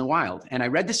elephants in the wild. And I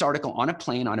read this article on a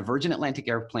plane, on a Virgin Atlantic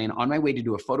airplane, on my way to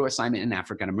do a photo assignment in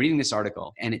Africa. And I'm reading this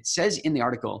article, and it says in the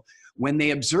article, when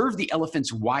they observed the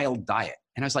elephant's wild diet.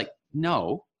 And I was like,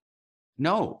 no.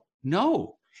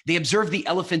 They observed the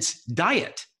elephant's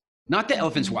diet, not the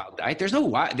elephant's wild diet.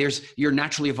 There's your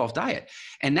naturally evolved diet.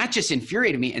 And that just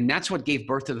infuriated me. And that's what gave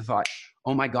birth to the thought,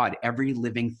 oh my God, every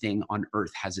living thing on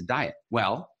Earth has a diet.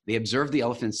 Well, they observed the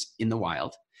elephants in the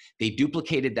wild. They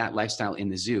duplicated that lifestyle in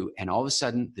the zoo. And all of a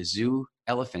sudden, the zoo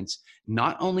elephants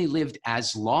not only lived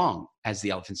as long as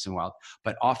the elephants in the wild,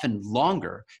 but often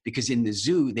longer, because in the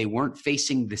zoo, they weren't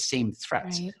facing the same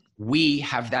threats. Right. We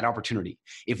have that opportunity.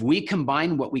 If we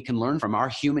combine what we can learn from our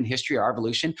human history, our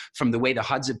evolution, from the way the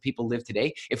Hudson people live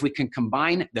today, if we can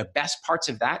combine the best parts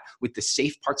of that with the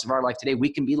safe parts of our life today,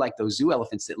 we can be like those zoo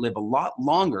elephants that live a lot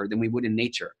longer than we would in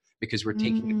nature, because we're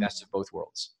taking the best of both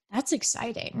worlds. That's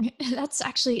exciting. That's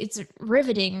actually, it's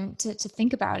riveting to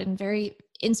think about, and very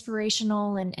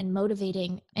inspirational and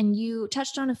motivating. And you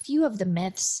touched on a few of the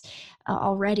myths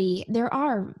already. There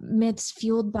are myths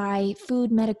fueled by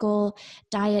food, medical,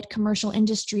 diet, commercial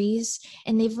industries,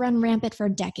 and they've run rampant for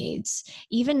decades.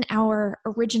 Even our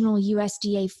original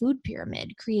USDA food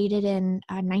pyramid, created in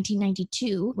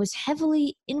 1992, was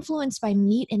heavily influenced by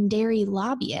meat and dairy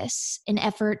lobbyists in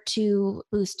effort to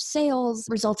boost sales,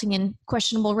 resulting in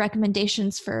questionable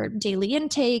recommendations for daily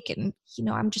intake. And,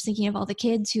 I'm just thinking of all the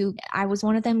kids who, I was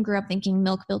one of them, grew up thinking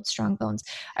milk builds strong bones.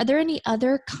 Are there any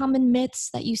other common myths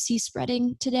that you see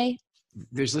spreading today?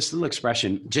 There's this little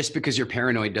expression, just because you're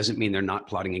paranoid doesn't mean they're not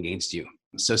plotting against you.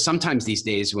 So sometimes these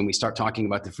days when we start talking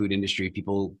about the food industry,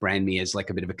 people brand me as like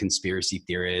a bit of a conspiracy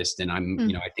theorist, and I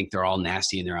think they're all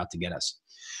nasty and they're out to get us.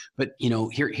 But,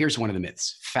 here's one of the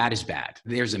myths. Fat is bad.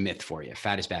 There's a myth for you.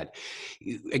 Fat is bad.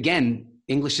 Again,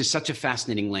 English is such a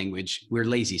fascinating language. We're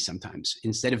lazy sometimes.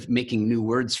 Instead of making new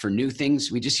words for new things,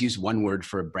 we just use one word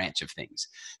for a branch of things.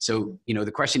 So,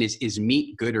 the question is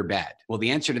meat good or bad? Well,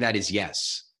 the answer to that is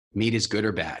yes. Meat is good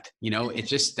or bad. It's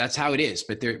just, that's how it is.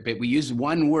 But we use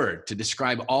one word to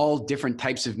describe all different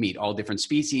types of meat, all different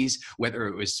species, whether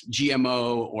it was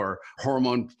GMO or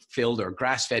hormone filled or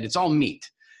grass fed, it's all meat.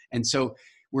 And so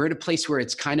we're at a place where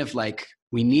it's kind of like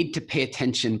we need to pay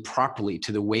attention properly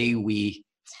to the way we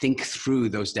think through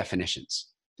those definitions.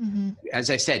 Mm-hmm. As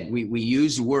I said, we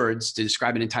use words to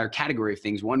describe an entire category of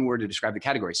things, one word to describe the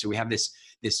category. So we have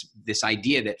this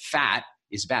idea that fat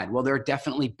is bad. Well, there are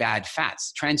definitely bad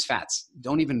fats. Trans fats,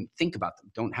 don't even think about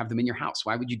them. Don't have them in your house.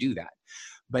 Why would you do that?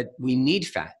 But we need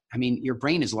fat. I mean, your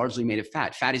brain is largely made of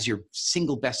fat. Fat is your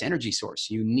single best energy source.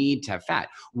 You need to have fat.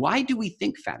 Why do we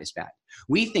think fat is bad?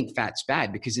 We think fat's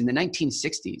bad because in the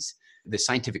 1960s, the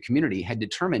scientific community had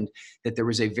determined that there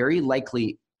was a very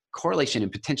likely correlation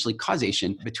and potentially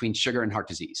causation between sugar and heart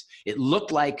disease. It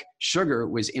looked like sugar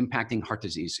was impacting heart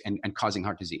disease and causing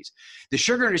heart disease. The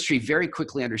sugar industry very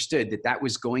quickly understood that that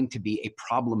was going to be a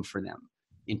problem for them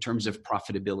in terms of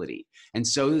profitability. And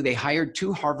so they hired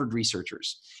 2 Harvard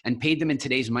researchers and paid them in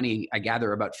today's money, I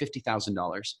gather, about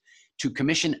 $50,000 to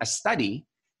commission a study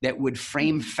that would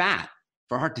frame fat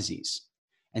for heart disease.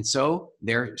 And so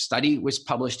their study was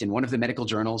published in one of the medical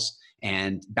journals.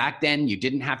 And back then you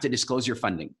didn't have to disclose your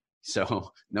funding.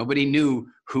 So nobody knew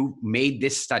who made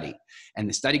this study. And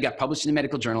the study got published in the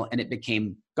medical journal and it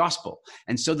became gospel.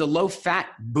 And so the low fat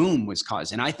boom was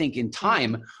caused. And I think in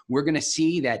time, we're going to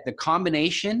see that the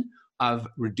combination of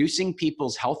reducing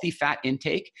people's healthy fat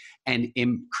intake and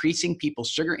increasing people's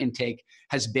sugar intake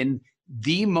has been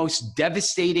the most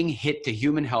devastating hit to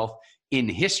human health in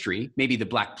history. Maybe the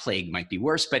Black Plague might be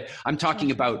worse, but I'm talking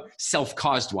about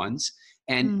self-caused ones.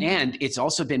 And it's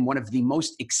also been one of the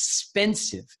most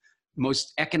expensive,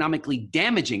 most economically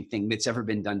damaging thing that's ever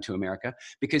been done to America.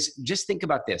 Because just think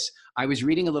about this. I was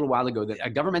reading a little while ago that a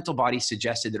governmental body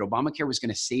suggested that Obamacare was going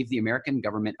to save the American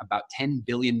government about $10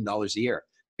 billion a year.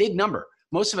 Big number.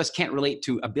 Most of us can't relate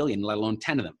to a billion, let alone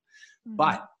 10 of them.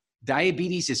 But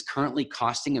diabetes is currently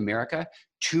costing America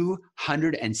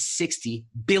 $260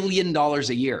 billion a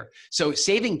year. So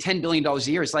saving $10 billion a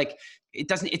year is like,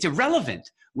 it's irrelevant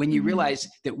when you realize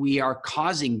that we are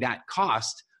causing that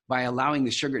cost by allowing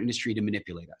the sugar industry to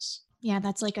manipulate us. Yeah,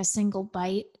 that's like a single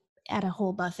bite at a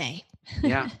whole buffet.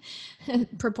 Yeah.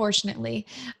 Proportionately.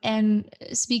 And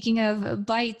speaking of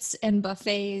bites and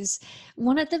buffets,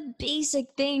 one of the basic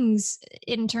things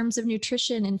in terms of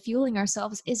nutrition and fueling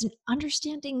ourselves is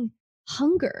understanding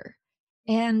hunger.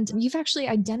 And you've actually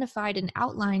identified and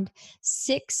outlined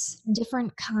 6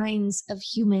 different kinds of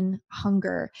human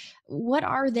hunger. What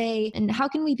are they, and how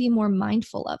can we be more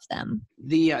mindful of them?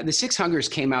 The 6 hungers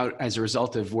came out as a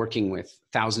result of working with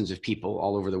thousands of people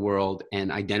all over the world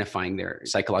and identifying their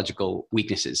psychological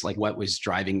weaknesses, like what was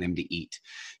driving them to eat.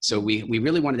 So we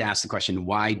really wanted to ask the question,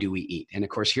 why do we eat? And of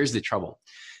course, here's the trouble.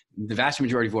 The vast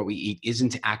majority of what we eat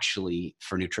isn't actually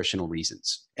for nutritional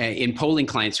reasons. In polling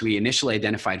clients, we initially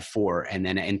identified 4, and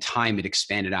then in time it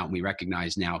expanded out, and we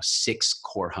recognize now 6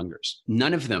 core hungers.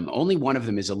 None of them, only one of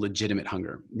them is a legitimate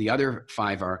hunger. The other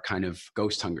 5 are kind of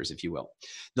ghost hungers, if you will.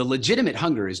 The legitimate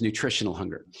hunger is nutritional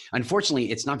hunger.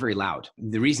 Unfortunately, it's not very loud.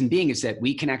 The reason being is that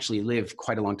we can actually live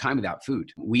quite a long time without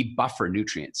food. We buffer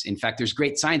nutrients. In fact, there's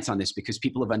great science on this because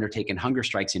people have undertaken hunger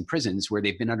strikes in prisons where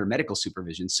they've been under medical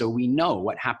supervision. So we know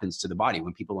what happens to the body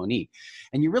when people don't eat.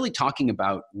 And you're really talking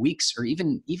about weeks or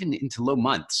even into low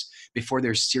months before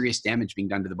there's serious damage being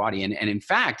done to the body. And in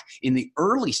fact, in the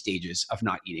early stages of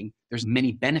not eating, there's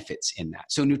many benefits in that.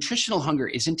 So nutritional hunger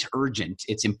isn't urgent,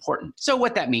 it's important. So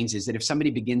what that means is that if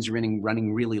somebody begins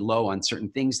running really low on certain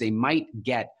things, they might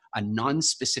get a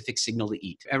non-specific signal to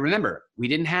eat. And remember, we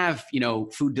didn't have,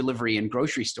 food delivery in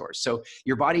grocery stores. So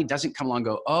your body doesn't come along and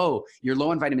go, oh, you're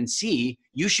low on vitamin C,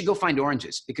 you should go find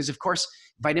oranges. Because of course,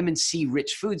 vitamin C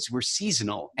rich foods were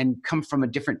seasonal and come from a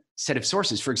different set of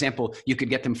sources. For example, you could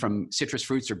get them from citrus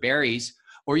fruits or berries,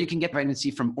 or you can get vitamin C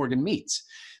from organ meats.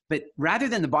 But rather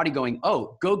than the body going,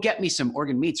 oh, go get me some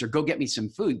organ meats or go get me some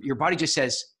food, your body just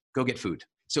says, go get food.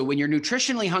 So when you're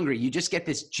nutritionally hungry, you just get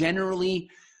this generally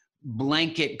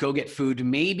blanket go get food,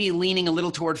 maybe leaning a little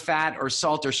toward fat or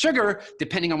salt or sugar,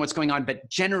 depending on what's going on, but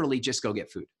generally just go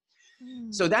get food.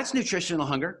 So that's nutritional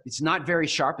hunger. It's not very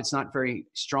sharp. It's not very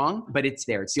strong, but it's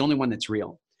there. It's the only one that's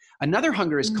real. Another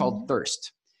hunger is called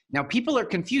thirst. Now, people are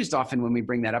confused often when we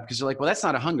bring that up because they're like, well, that's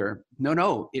not a hunger.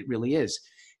 No, it really is.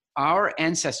 Our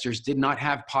ancestors did not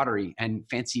have pottery and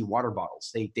fancy water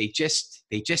bottles. They just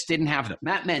didn't have them.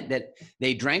 That meant that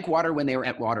they drank water when they were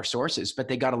at water sources, but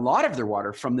they got a lot of their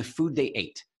water from the food they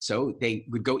ate. So they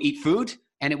would go eat food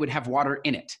and it would have water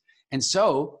in it. And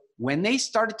so when they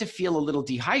started to feel a little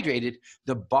dehydrated,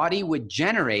 the body would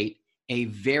generate a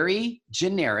very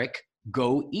generic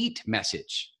go eat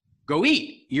message. Go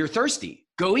eat, you're thirsty.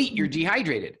 Go eat, you're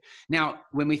dehydrated. Now,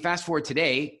 when we fast forward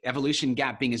today, evolution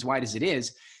gap being as wide as it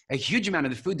is, a huge amount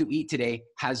of the food that we eat today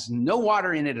has no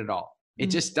water in it at all. It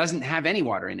just doesn't have any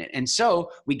water in it. And so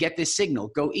we get this signal,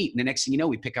 go eat. And the next thing you know,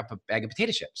 we pick up a bag of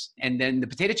potato chips. And then the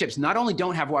potato chips not only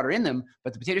don't have water in them,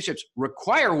 but the potato chips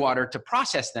require water to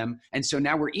process them. And so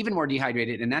now we're even more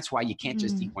dehydrated. And that's why you can't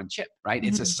just eat one chip, right?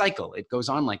 It's a cycle. It goes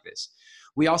on like this.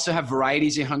 We also have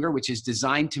varieties of hunger, which is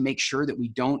designed to make sure that we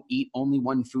don't eat only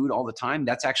one food all the time.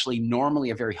 That's actually normally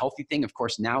a very healthy thing. Of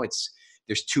course, now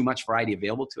there's too much variety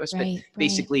available to us, but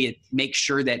basically it makes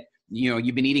sure that,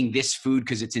 you've been eating this food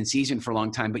because it's in season for a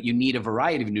long time, but you need a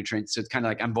variety of nutrients. So it's kind of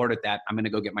like, I'm bored at that. I'm going to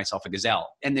go get myself a gazelle.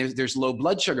 And there's low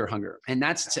blood sugar hunger. And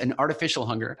that's an artificial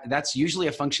hunger. That's usually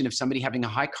a function of somebody having a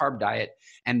high carb diet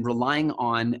and relying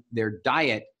on their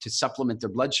diet to supplement their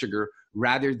blood sugar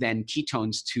rather than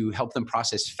ketones to help them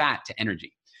process fat to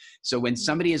energy. So when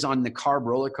somebody is on the carb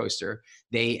roller coaster,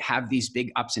 they have these big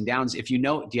ups and downs. Do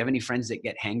you have any friends that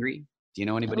get hangry? Do you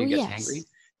know anybody who gets hangry?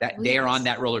 They are on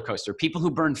that roller coaster. People who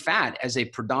burn fat as a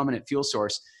predominant fuel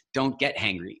source don't get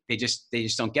hangry. They just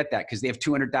don't get that because they have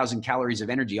 200,000 calories of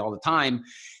energy all the time.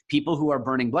 People who are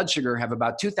burning blood sugar have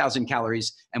about 2,000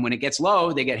 calories. And when it gets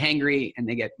low, they get hangry and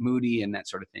they get moody and that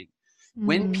sort of thing.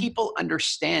 When people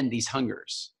understand these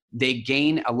hungers, they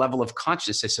gain a level of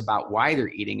consciousness about why they're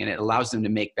eating, and it allows them to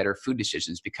make better food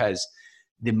decisions, because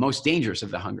the most dangerous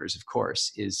of the hungers, of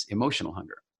course, is emotional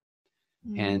hunger.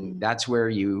 And that's where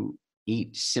you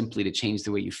eat simply to change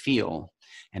the way you feel.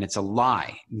 And it's a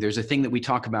lie. There's a thing that we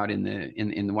talk about in the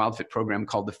WildFit program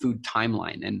called the food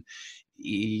timeline. And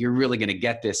you're really going to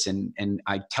get this. And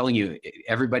I'm telling you,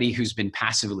 everybody who's been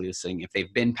passively listening, if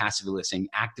they've been passively listening,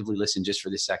 actively listen just for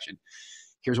this section.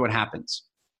 Here's what happens.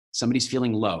 Somebody's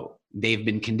feeling low. They've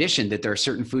been conditioned that there are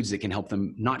certain foods that can help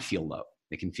them not feel low.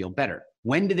 They can feel better.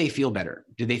 When do they feel better?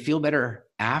 Do they feel better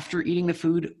after eating the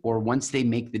food or once they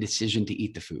make the decision to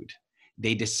eat the food?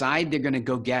 They decide they're going to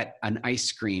go get an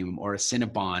ice cream or a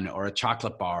Cinnabon or a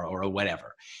chocolate bar or a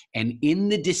whatever. And in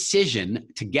the decision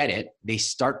to get it, they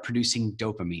start producing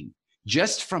dopamine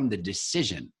just from the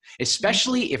decision,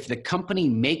 especially if the company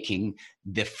making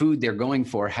the food they're going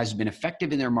for has been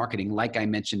effective in their marketing, like I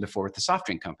mentioned before with the soft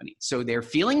drink company. So they're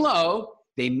feeling low.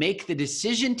 They make the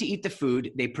decision to eat the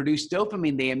food. They produce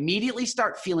dopamine. They immediately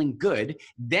start feeling good.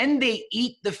 Then they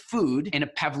eat the food, and a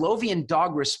Pavlovian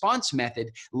dog response method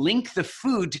link the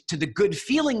food to the good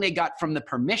feeling they got from the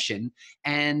permission,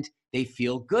 and they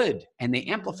feel good, and they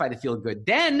amplify the feel good.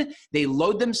 Then they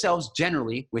load themselves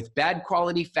generally with bad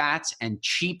quality fats and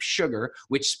cheap sugar,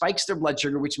 which spikes their blood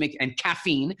sugar, and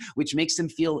caffeine, which makes them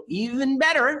feel even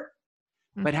better.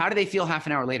 But how do they feel half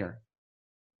an hour later?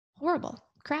 Horrible.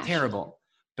 Crash. Terrible.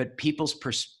 But people's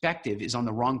perspective is on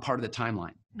the wrong part of the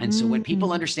timeline. And so when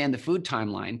people understand the food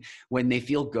timeline, when they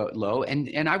feel low,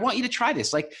 and I want you to try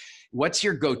this, like, what's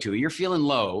your go-to? You're feeling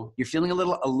low. You're feeling a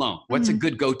little alone. What's a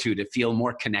good go-to to feel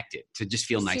more connected, to just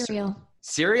feel nicer?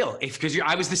 Cereal. Because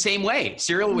I was the same way.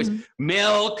 Cereal was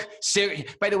milk.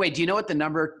 By the way, do you know what the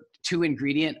number 2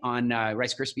 ingredient on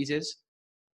Rice Krispies is?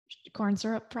 Corn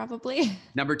syrup, probably.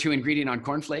 Number 2 ingredient on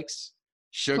cornflakes?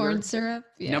 Sugar. Corn syrup.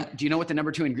 Yeah. Do you know what the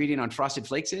number 2 ingredient on Frosted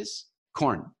Flakes is?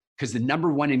 Corn. Because the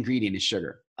number 1 ingredient is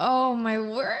sugar. Oh my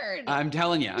word. I'm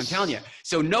telling you.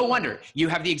 So no wonder you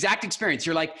have the exact experience.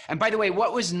 You're like, and by the way,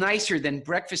 what was nicer than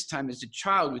breakfast time as a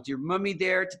child with your mommy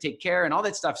there to take care and all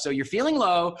that stuff? So you're feeling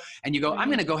low and you go, I'm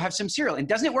going to go have some cereal. And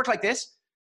doesn't it work like this?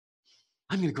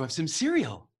 I'm going to go have some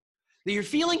cereal. You're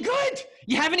feeling good.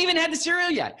 You haven't even had the cereal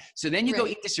yet. So then you go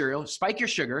eat the cereal, spike your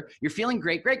sugar. You're feeling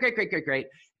great.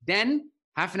 Then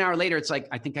half an hour later, it's like,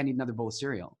 I think I need another bowl of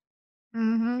cereal.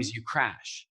 Because you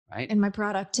crash, right? And my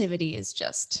productivity is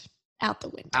just out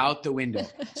the window.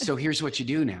 So here's what you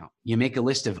do now. You make a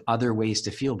list of other ways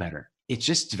to feel better. It's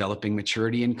just developing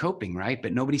maturity and coping, right?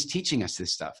 But nobody's teaching us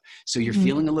this stuff. So you're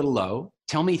feeling a little low.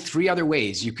 Tell me 3 other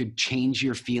ways you could change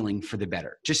your feeling for the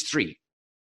better. Just 3.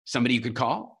 Somebody you could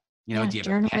call. Do you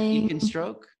have a pet you can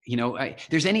stroke?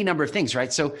 There's any number of things,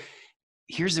 right? So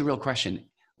here's the real question.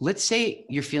 Let's say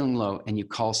you're feeling low and you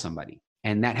call somebody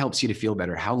and that helps you to feel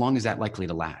better. How long is that likely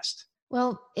to last?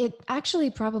 Well, it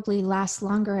actually probably lasts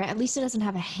longer. At least it doesn't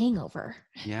have a hangover.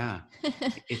 Yeah.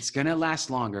 It's going to last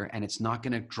longer and it's not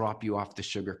going to drop you off the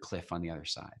sugar cliff on the other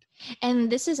side. And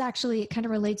this is actually, it kind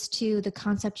of relates to the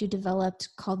concept you developed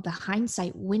called the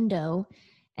hindsight window.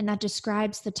 And that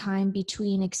describes the time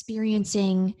between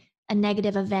experiencing a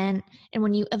negative event and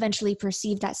when you eventually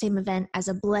perceive that same event as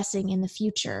a blessing in the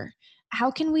future. How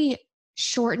can we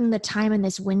shorten the time in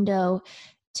this window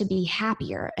to be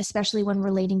happier, especially when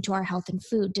relating to our health and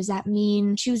food? Does that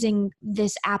mean choosing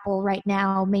this apple right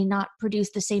now may not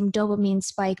produce the same dopamine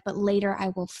spike, but later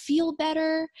I will feel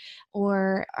better?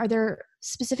 Or are there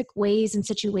specific ways and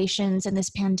situations in this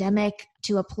pandemic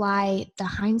to apply the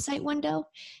hindsight window?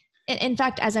 In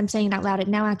fact, as I'm saying it out loud, it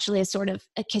now actually is sort of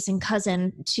a kissing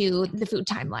cousin to the food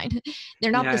timeline.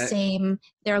 They're not the same.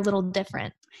 They're a little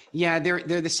different. Yeah, they're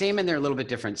the same and they're a little bit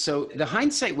different. So the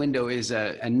hindsight window is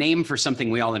a name for something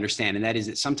we all understand. And that is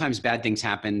that sometimes bad things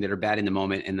happen that are bad in the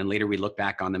moment. And then later we look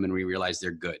back on them and we realize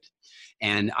they're good.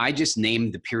 And I just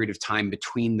named the period of time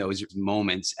between those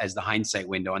moments as the hindsight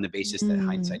window on the basis that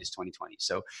hindsight is 2020.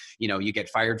 So, you get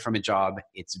fired from a job,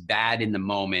 it's bad in the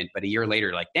moment, but a year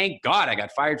later, like, thank God I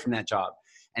got fired from that job.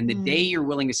 And the day you're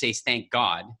willing to say, thank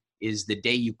God, is the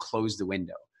day you close the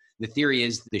window. The theory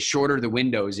is the shorter the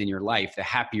windows in your life, the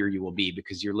happier you will be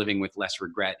because you're living with less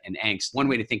regret and angst. One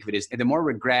way to think of it is the more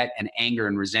regret and anger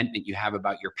and resentment you have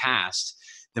about your past,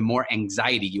 the more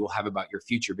anxiety you will have about your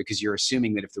future because you're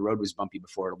assuming that if the road was bumpy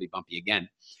before, it'll be bumpy again.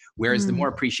 Whereas the more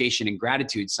appreciation and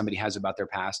gratitude somebody has about their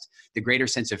past, the greater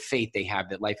sense of faith they have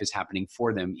that life is happening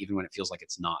for them, even when it feels like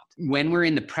it's not. When we're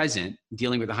in the present,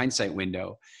 dealing with the hindsight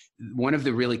window, one of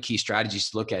the really key strategies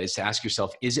to look at is to ask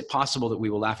yourself, is it possible that we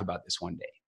will laugh about this one day?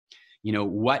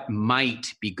 What might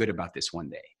be good about this one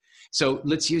day? So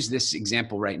let's use this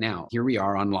example right now. Here we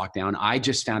are on lockdown. I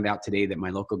just found out today that my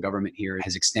local government here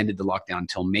has extended the lockdown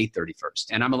until May 31st.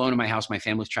 And I'm alone in my house. My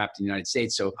family's trapped in the United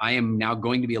States. So I am now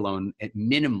going to be alone at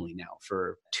minimally now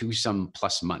for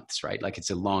 2+ months, right? Like it's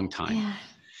a long time. Yeah.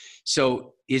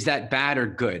 So is that bad or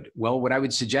good? Well, what I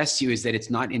would suggest to you is that it's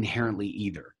not inherently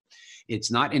either. It's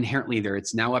not inherently there.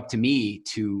 It's now up to me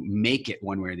to make it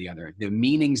one way or the other. The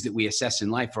meanings that we assess in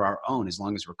life are our own as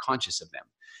long as we're conscious of them.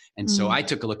 And so I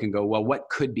took a look and go, well, what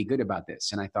could be good about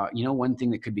this? And I thought, one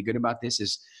thing that could be good about this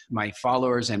is my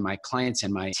followers and my clients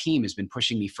and my team has been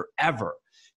pushing me forever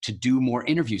to do more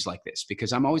interviews like this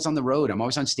because I'm always on the road. I'm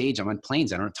always on stage. I'm on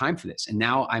planes. I don't have time for this. And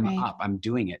now I'm up, I'm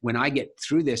doing it. When I get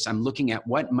through this, I'm looking at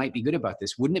what might be good about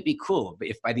this. Wouldn't it be cool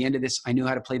if by the end of this, I knew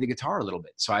how to play the guitar a little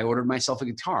bit? So I ordered myself a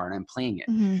guitar and I'm playing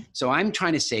it. So I'm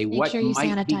trying to say Make what sure you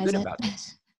might be good sanitize it. about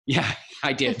this. Yeah,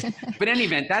 I did. But in any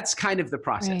event, that's kind of the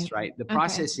process, right? The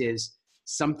process is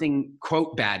something,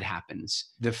 quote, bad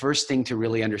happens. The first thing to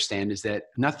really understand is that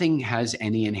nothing has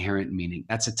any inherent meaning.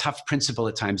 That's a tough principle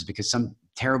at times because some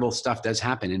terrible stuff does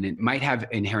happen and it might have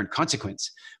inherent consequence,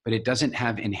 but it doesn't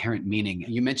have inherent meaning.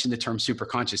 You mentioned the term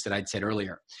superconscious that I'd said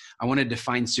earlier. I want to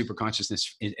define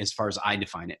superconsciousness as far as I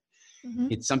define it.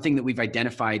 It's something that we've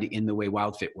identified in the way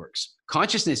WildFit works.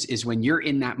 Consciousness is when you're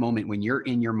in that moment, when you're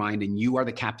in your mind and you are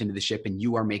the captain of the ship and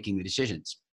you are making the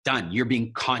decisions. Done. You're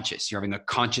being conscious. You're having a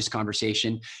conscious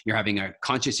conversation. You're having a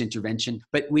conscious intervention.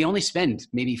 But we only spend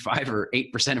maybe 5 or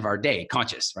 8% of our day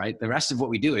conscious, right? The rest of what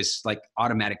we do is like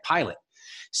automatic pilot.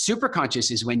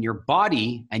 Superconscious is when your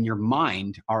body and your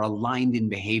mind are aligned in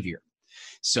behavior.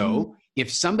 So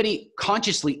if somebody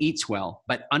consciously eats well,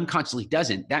 but unconsciously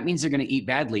doesn't, that means they're going to eat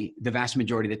badly the vast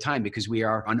majority of the time because we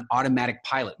are on automatic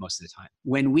pilot most of the time.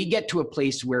 When we get to a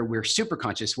place where we're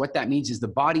superconscious, what that means is the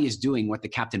body is doing what the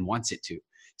captain wants it to.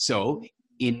 So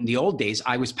in the old days,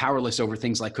 I was powerless over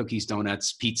things like cookies,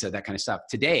 donuts, pizza, that kind of stuff.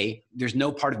 Today, there's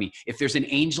no part of me. If there's an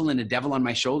angel and a devil on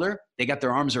my shoulder, they got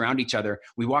their arms around each other.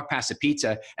 We walk past a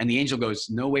pizza and the angel goes,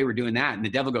 no way we're doing that. And the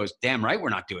devil goes, damn right, we're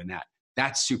not doing that.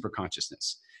 That's super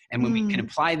consciousness. And when we can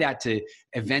apply that to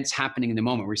events happening in the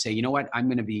moment, we say, you know what, I'm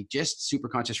going to be just super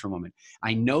conscious for a moment.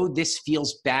 I know this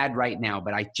feels bad right now,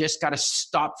 but I just got to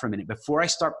stop for a minute. Before I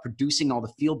start producing all the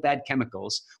feel bad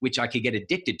chemicals, which I could get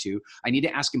addicted to, I need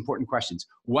to ask important questions.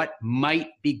 What might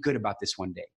be good about this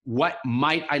one day? What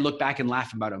might I look back and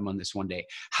laugh about on this one day?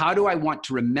 How do I want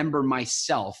to remember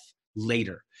myself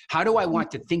later? How do I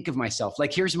want to think of myself?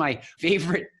 Like, here's my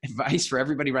favorite advice for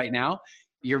everybody right now.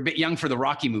 You're a bit young for the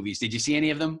Rocky movies. Did you see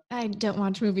any of them? I don't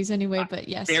watch movies anyway, but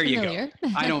yes, there familiar. You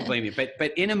go. I don't blame you.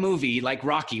 But in a movie like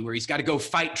Rocky, where he's got to go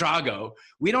fight Drago,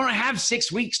 we don't have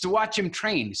 6 weeks to watch him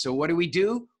train. So what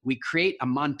do? We create a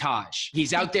montage.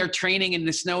 He's out there training in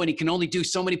the snow and he can only do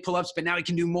so many pull-ups, but now he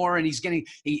can do more. And the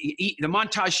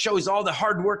montage shows all the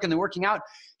hard work and the working out.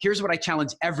 Here's what I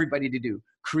challenge everybody to do.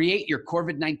 Create your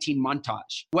COVID-19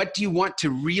 montage. What do you want to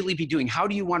really be doing? How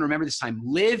do you want to remember this time?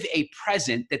 Live a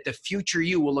present that the future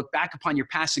you will look back upon your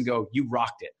past and go, you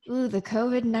rocked it. Ooh, the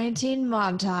COVID-19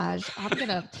 montage.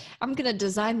 I'm gonna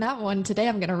design that one today.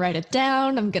 I'm gonna write it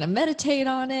down. I'm gonna meditate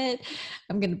on it.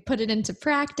 I'm gonna put it into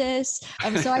practice.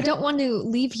 So I don't want to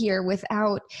leave here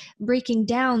without breaking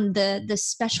down the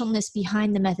specialness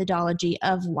behind the methodology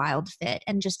of WildFit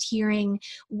and just hearing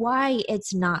why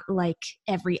it's not like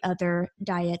every other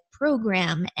diet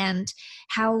program and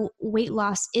how weight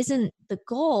loss isn't the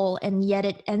goal, and yet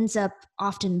it ends up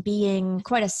often being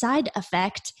quite a side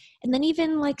effect. And then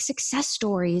even like success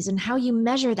stories and how you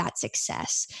measure that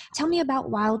success. Tell me about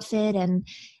WildFit and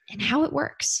how it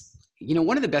works. You know,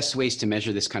 one of the best ways to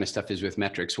measure this kind of stuff is with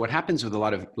metrics. What happens with a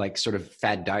lot of like sort of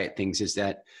fad diet things is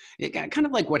that it got kind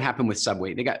of like what happened with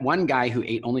Subway. They got one guy who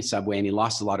ate only Subway and he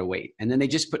lost a lot of weight. And then they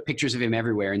just put pictures of him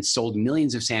everywhere and sold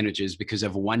millions of sandwiches because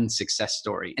of one success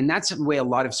story. And that's the way a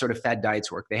lot of sort of fad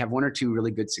diets work. They have 1 or 2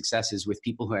 really good successes with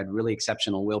people who had really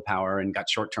exceptional willpower and got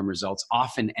short-term results,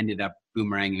 often ended up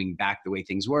boomeranging back the way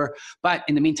things were. But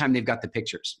in the meantime, they've got the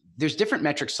pictures. There's different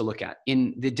metrics to look at.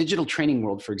 In the digital training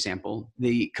world, for example,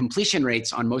 the completion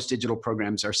rates on most digital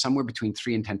programs are somewhere between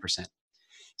 3 and 10%.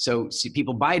 So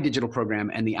people buy a digital program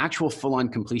and the actual full-on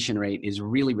completion rate is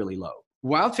really, really low.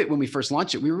 WildFit, when we first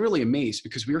launched it, we were really amazed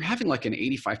because we were having like an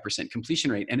 85%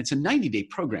 completion rate and it's a 90-day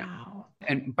program. Wow.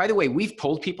 And by the way, we've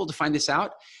told people to find this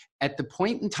out. At the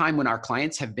point in time when our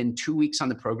clients have been 2 weeks on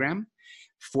the program,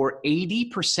 for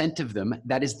 80% of them,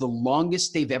 that is the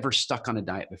longest they've ever stuck on a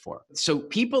diet before. So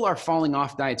people are falling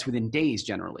off diets within days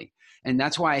generally. And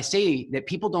that's why I say that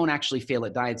people don't actually fail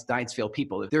at diets, diets fail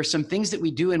people. There are some things that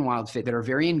we do in WildFit that are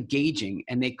very engaging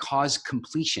and they cause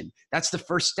completion. That's the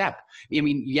first step. I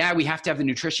mean, yeah, we have to have the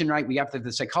nutrition right, we have to have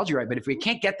the psychology right, but if we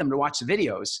can't get them to watch the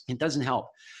videos, it doesn't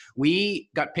help. We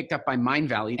got picked up by Mind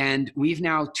Valley and we've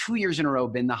now 2 years in a row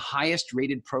been the highest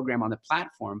rated program on the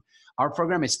platform. Our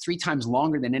program is 3 times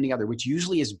longer than any other, which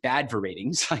usually is bad for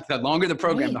ratings. Like the longer the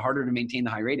program, the harder to maintain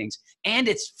the high ratings. And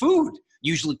it's food,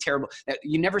 usually terrible.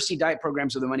 You never see diet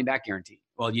programs with a money back guarantee.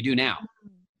 Well, you do now.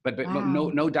 But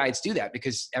wow. no diets do that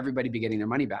because everybody be getting their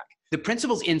money back. The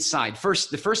principles inside,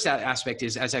 the first aspect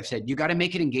is, as I've said, you got to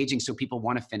make it engaging so people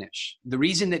want to finish. The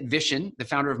reason that Vishen, the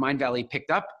founder of Mind Valley,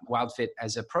 picked up WildFit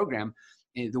as a program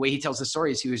the way he tells the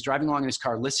story is he was driving along in his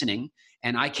car listening,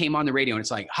 and I came on the radio and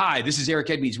it's like, hi, this is Eric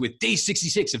Edmeades with day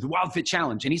 66 of the Wild Fit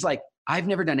Challenge. And he's like, I've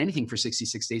never done anything for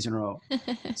 66 days in a row.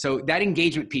 So that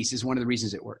engagement piece is one of the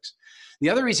reasons it works. The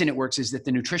other reason it works is that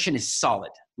the nutrition is solid.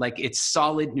 Like, it's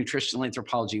solid nutritional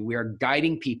anthropology. We are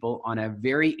guiding people on a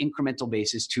very incremental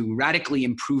basis to radically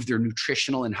improve their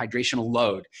nutritional and hydrational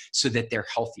load so that they're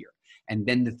healthier. And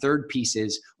then the third piece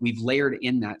is we've layered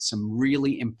in that some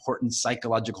really important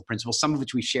psychological principles, some of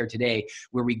which we've shared today,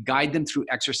 where we guide them through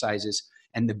exercises.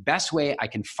 And the best way I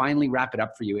can finally wrap it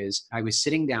up for you is I was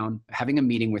sitting down having a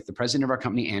meeting with the president of our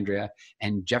company, Andrea,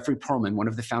 and Jeffrey Perlman, one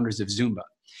of the founders of Zumba.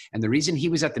 And the reason he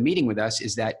was at the meeting with us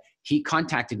is that he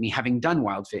contacted me having done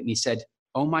Wild Fit, and he said,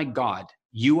 oh my God,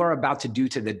 you are about to do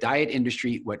to the diet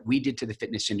industry what we did to the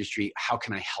fitness industry. How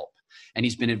can I help? And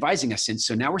he's been advising us since.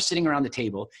 So now we're sitting around the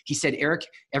table. He said, Eric,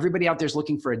 everybody out there is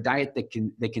looking for a diet that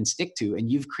they can stick to, and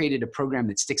you've created a program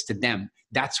that sticks to them.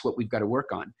 That's what we've got to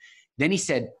work on. Then he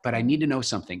said, but I need to know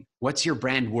something. What's your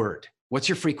brand word? What's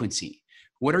your frequency?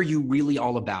 What are you really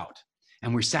all about?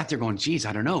 And we're sat there going, geez,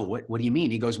 I don't know. What do you mean?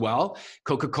 He goes, well,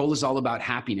 Coca-Cola is all about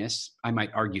happiness. I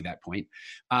might argue that point.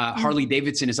 Harley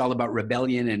Davidson is all about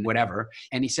rebellion and whatever.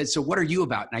 And he said, so what are you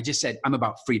about? And I just said, I'm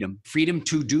about freedom. Freedom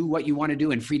to do what you want to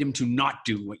do and freedom to not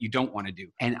do what you don't want to do.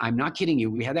 And I'm not kidding you.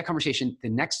 We had that conversation the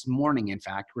next morning. In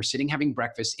fact, we're sitting having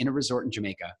breakfast in a resort in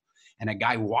Jamaica. And a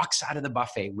guy walks out of the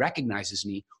buffet, recognizes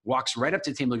me, walks right up to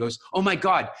the table and goes, oh my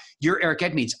God, you're Eric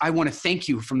Edmeades. I want to thank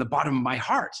you from the bottom of my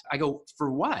heart. I go,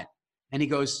 for what? And he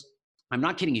goes, I'm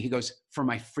not kidding you. He goes, for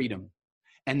my freedom.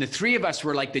 And the three of us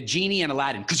were like the genie and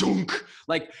Aladdin. Ka-zunk!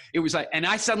 Like, it was like, and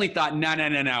I suddenly thought,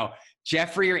 no.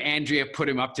 Jeffrey or Andrea put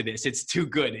him up to this. It's too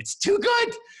good. It's too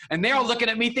good. And they're all looking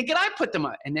at me thinking I put them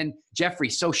up. And then Jeffrey,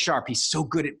 so sharp. He's so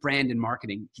good at brand and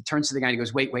marketing. He turns to the guy and he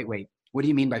goes, wait. What do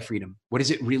you mean by freedom? What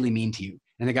does it really mean to you?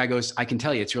 And the guy goes, I can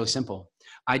tell you, it's really simple.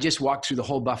 I just walked through the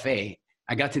whole buffet.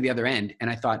 I got to the other end and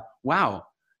I thought, wow,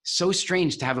 so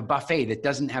strange to have a buffet that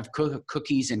doesn't have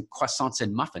cookies and croissants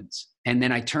and muffins. And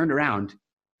then I turned around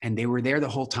and they were there the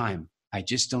whole time. I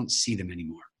just don't see them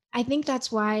anymore. I think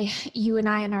that's why you and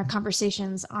I in our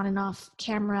conversations on and off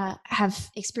camera have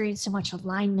experienced so much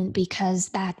alignment, because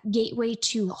that gateway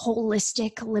to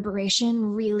holistic liberation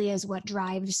really is what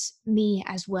drives me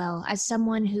as well. As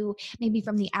someone who maybe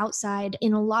from the outside,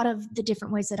 in a lot of the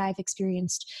different ways that I've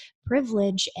experienced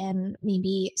privilege and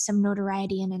maybe some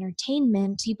notoriety and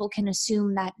entertainment, people can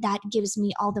assume that that gives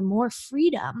me all the more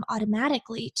freedom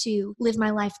automatically to live my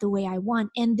life the way I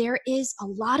want. And there is a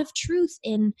lot of truth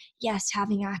in, yes,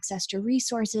 having access to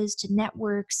resources, to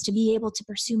networks, to be able to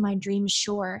pursue my dreams,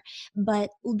 sure.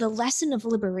 But the lesson of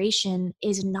liberation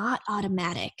is not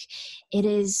automatic. It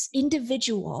is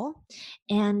individual,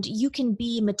 and you can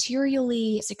be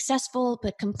materially successful,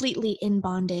 but completely in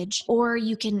bondage, or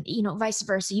you can, vice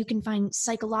versa. You can find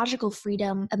psychological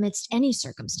freedom amidst any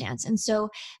circumstance. And so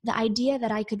the idea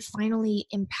that I could finally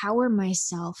empower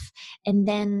myself and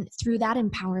then through that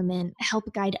empowerment, help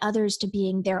guide others to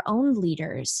being their own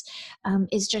leaders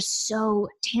is just so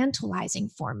tantalizing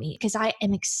for me, because I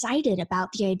am excited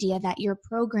about the idea that your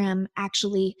program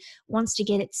actually wants to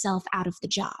get itself out of the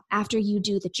job. After you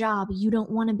do the job, you don't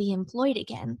want to be employed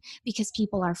again because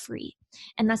people are free.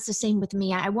 And that's the same with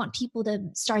me. I want people to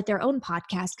start their own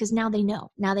podcast because now they know.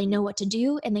 Now they know what to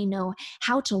do and they know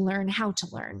how to learn.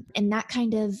 And that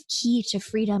kind of key to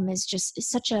freedom is just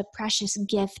such a precious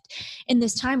gift in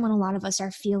this time when a lot of us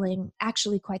are feeling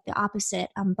actually quite the opposite,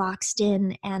 boxed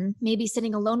in and maybe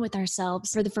sitting alone with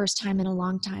ourselves for the first time in a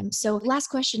long time. So last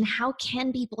question, how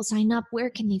can people sign up? Where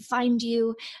can they find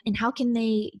you? And how can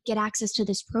they get access to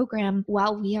this program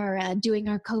while we are doing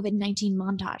our COVID-19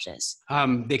 montages?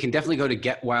 They can definitely go to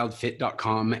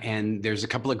getwildfit.com, and there's a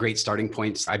couple of great starting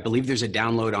points. I believe there's a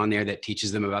download on there that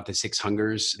teaches them about the 6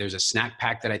 hungers. There's a snack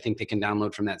pack that I think they can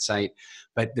download from that site.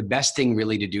 But the best thing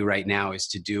really to do right now is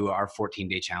to do our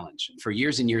 14-day challenge. For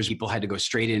years and years, people had to go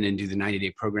straight in and do the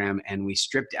 90-day program, and we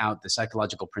stripped out the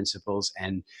psychological principles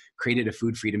and created a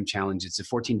food freedom challenge. It's a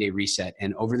 14-day reset.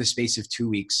 And over the space of 2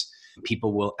 weeks,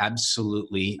 people will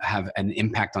absolutely have an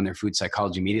impact on their food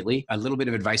psychology immediately. A little bit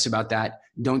of advice about that: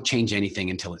 don't change anything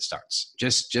until it starts.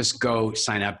 Just go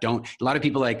sign up. A lot of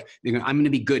people I'm going to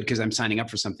be good because I'm signing up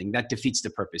for something. That defeats the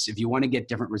purpose. If you want to get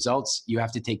different results, you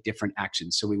have to take different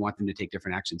actions. So we want them to take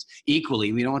different actions.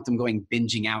 Equally, we don't want them going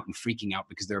binging out and freaking out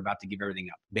because they're about to give everything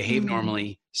up. Behave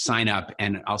normally, sign up,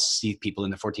 and I'll see people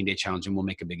in the 14-day challenge, and we'll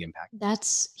make a big impact.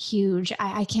 That's huge.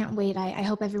 I can't wait. I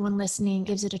hope everyone listening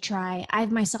gives it a try. I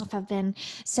myself have been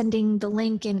sending the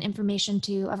link and information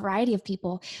to a variety of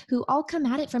people who all come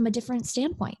at it from a different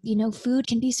standpoint. Food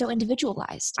can be so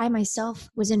individualized. I myself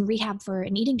was in rehab for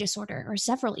an eating disorder or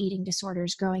several eating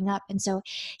disorders growing up. And so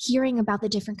hearing about the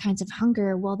different kinds of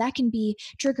hunger, well, that can be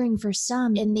triggering for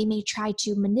some, and they may try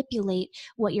to manipulate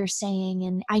what you're saying.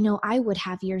 And I know I would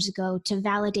have years ago to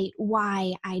validate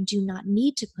why I do not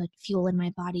need to put fuel in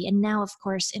my body. And now, of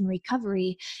course, in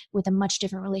recovery with a much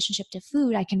different relationship to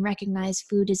food, I can recognize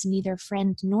food is neither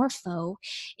friend nor foe.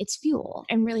 It's fuel,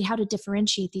 and really how to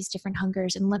differentiate these different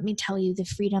hungers. And let me tell you, the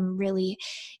freedom really,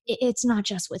 it's not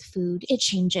just with food. It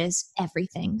changes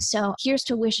everything. So here's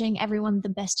to wishing everyone the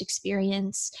best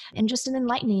experience and just an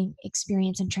enlightening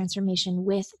experience and transformation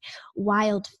with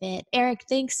Wild Fit. Eric,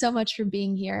 thanks so much for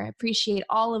being here. I appreciate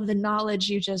all of the knowledge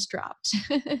you just dropped.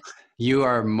 You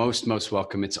are most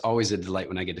welcome. It's always a delight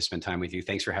when I get to spend time with you.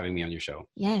 Thanks for having me on your show.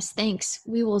 Yes, thanks.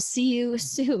 We will see you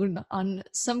soon on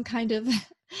some kind of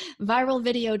viral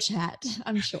video chat,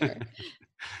 I'm sure.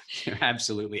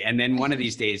 Absolutely. And then one of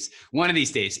these days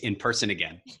in person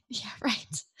again. Yeah,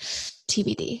 right.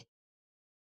 TBD.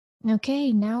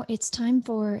 Okay, now it's time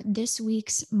for this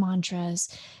week's mantras.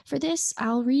 For this,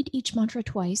 I'll read each mantra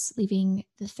twice, leaving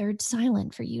the third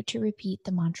silent for you to repeat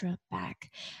the mantra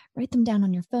back. Write them down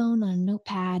on your phone, on a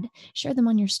notepad, share them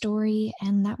on your story,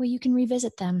 and that way you can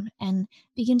revisit them and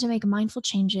begin to make mindful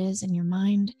changes in your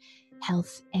mind,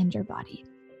 health, and your body.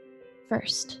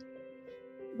 First,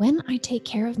 when I take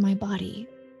care of my body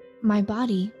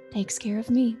takes care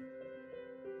of me.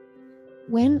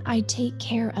 When I take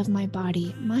care of my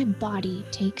body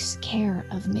takes care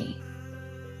of me.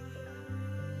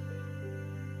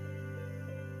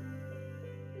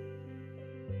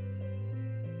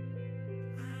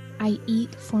 I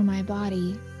eat for my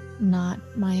body, not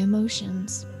my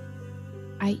emotions.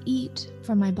 I eat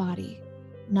for my body,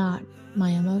 not my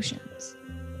emotions.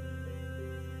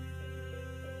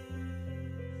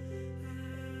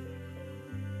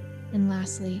 And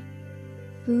lastly,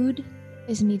 food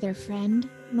is neither friend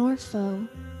nor foe.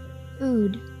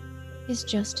 Food is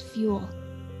just fuel.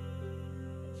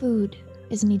 Food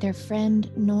is neither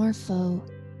friend nor foe.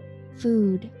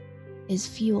 Food is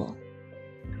fuel.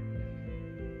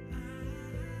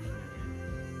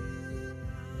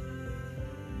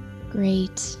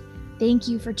 Great. Thank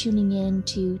you for tuning in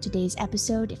to today's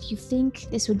episode. If you think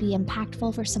this would be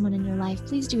impactful for someone in your life,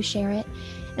 please do share it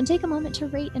and take a moment to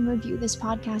rate and review this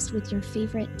podcast with your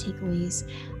favorite takeaways.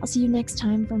 I'll see you next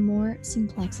time for more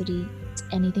Simplexity. It's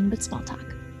anything but small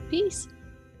talk. Peace.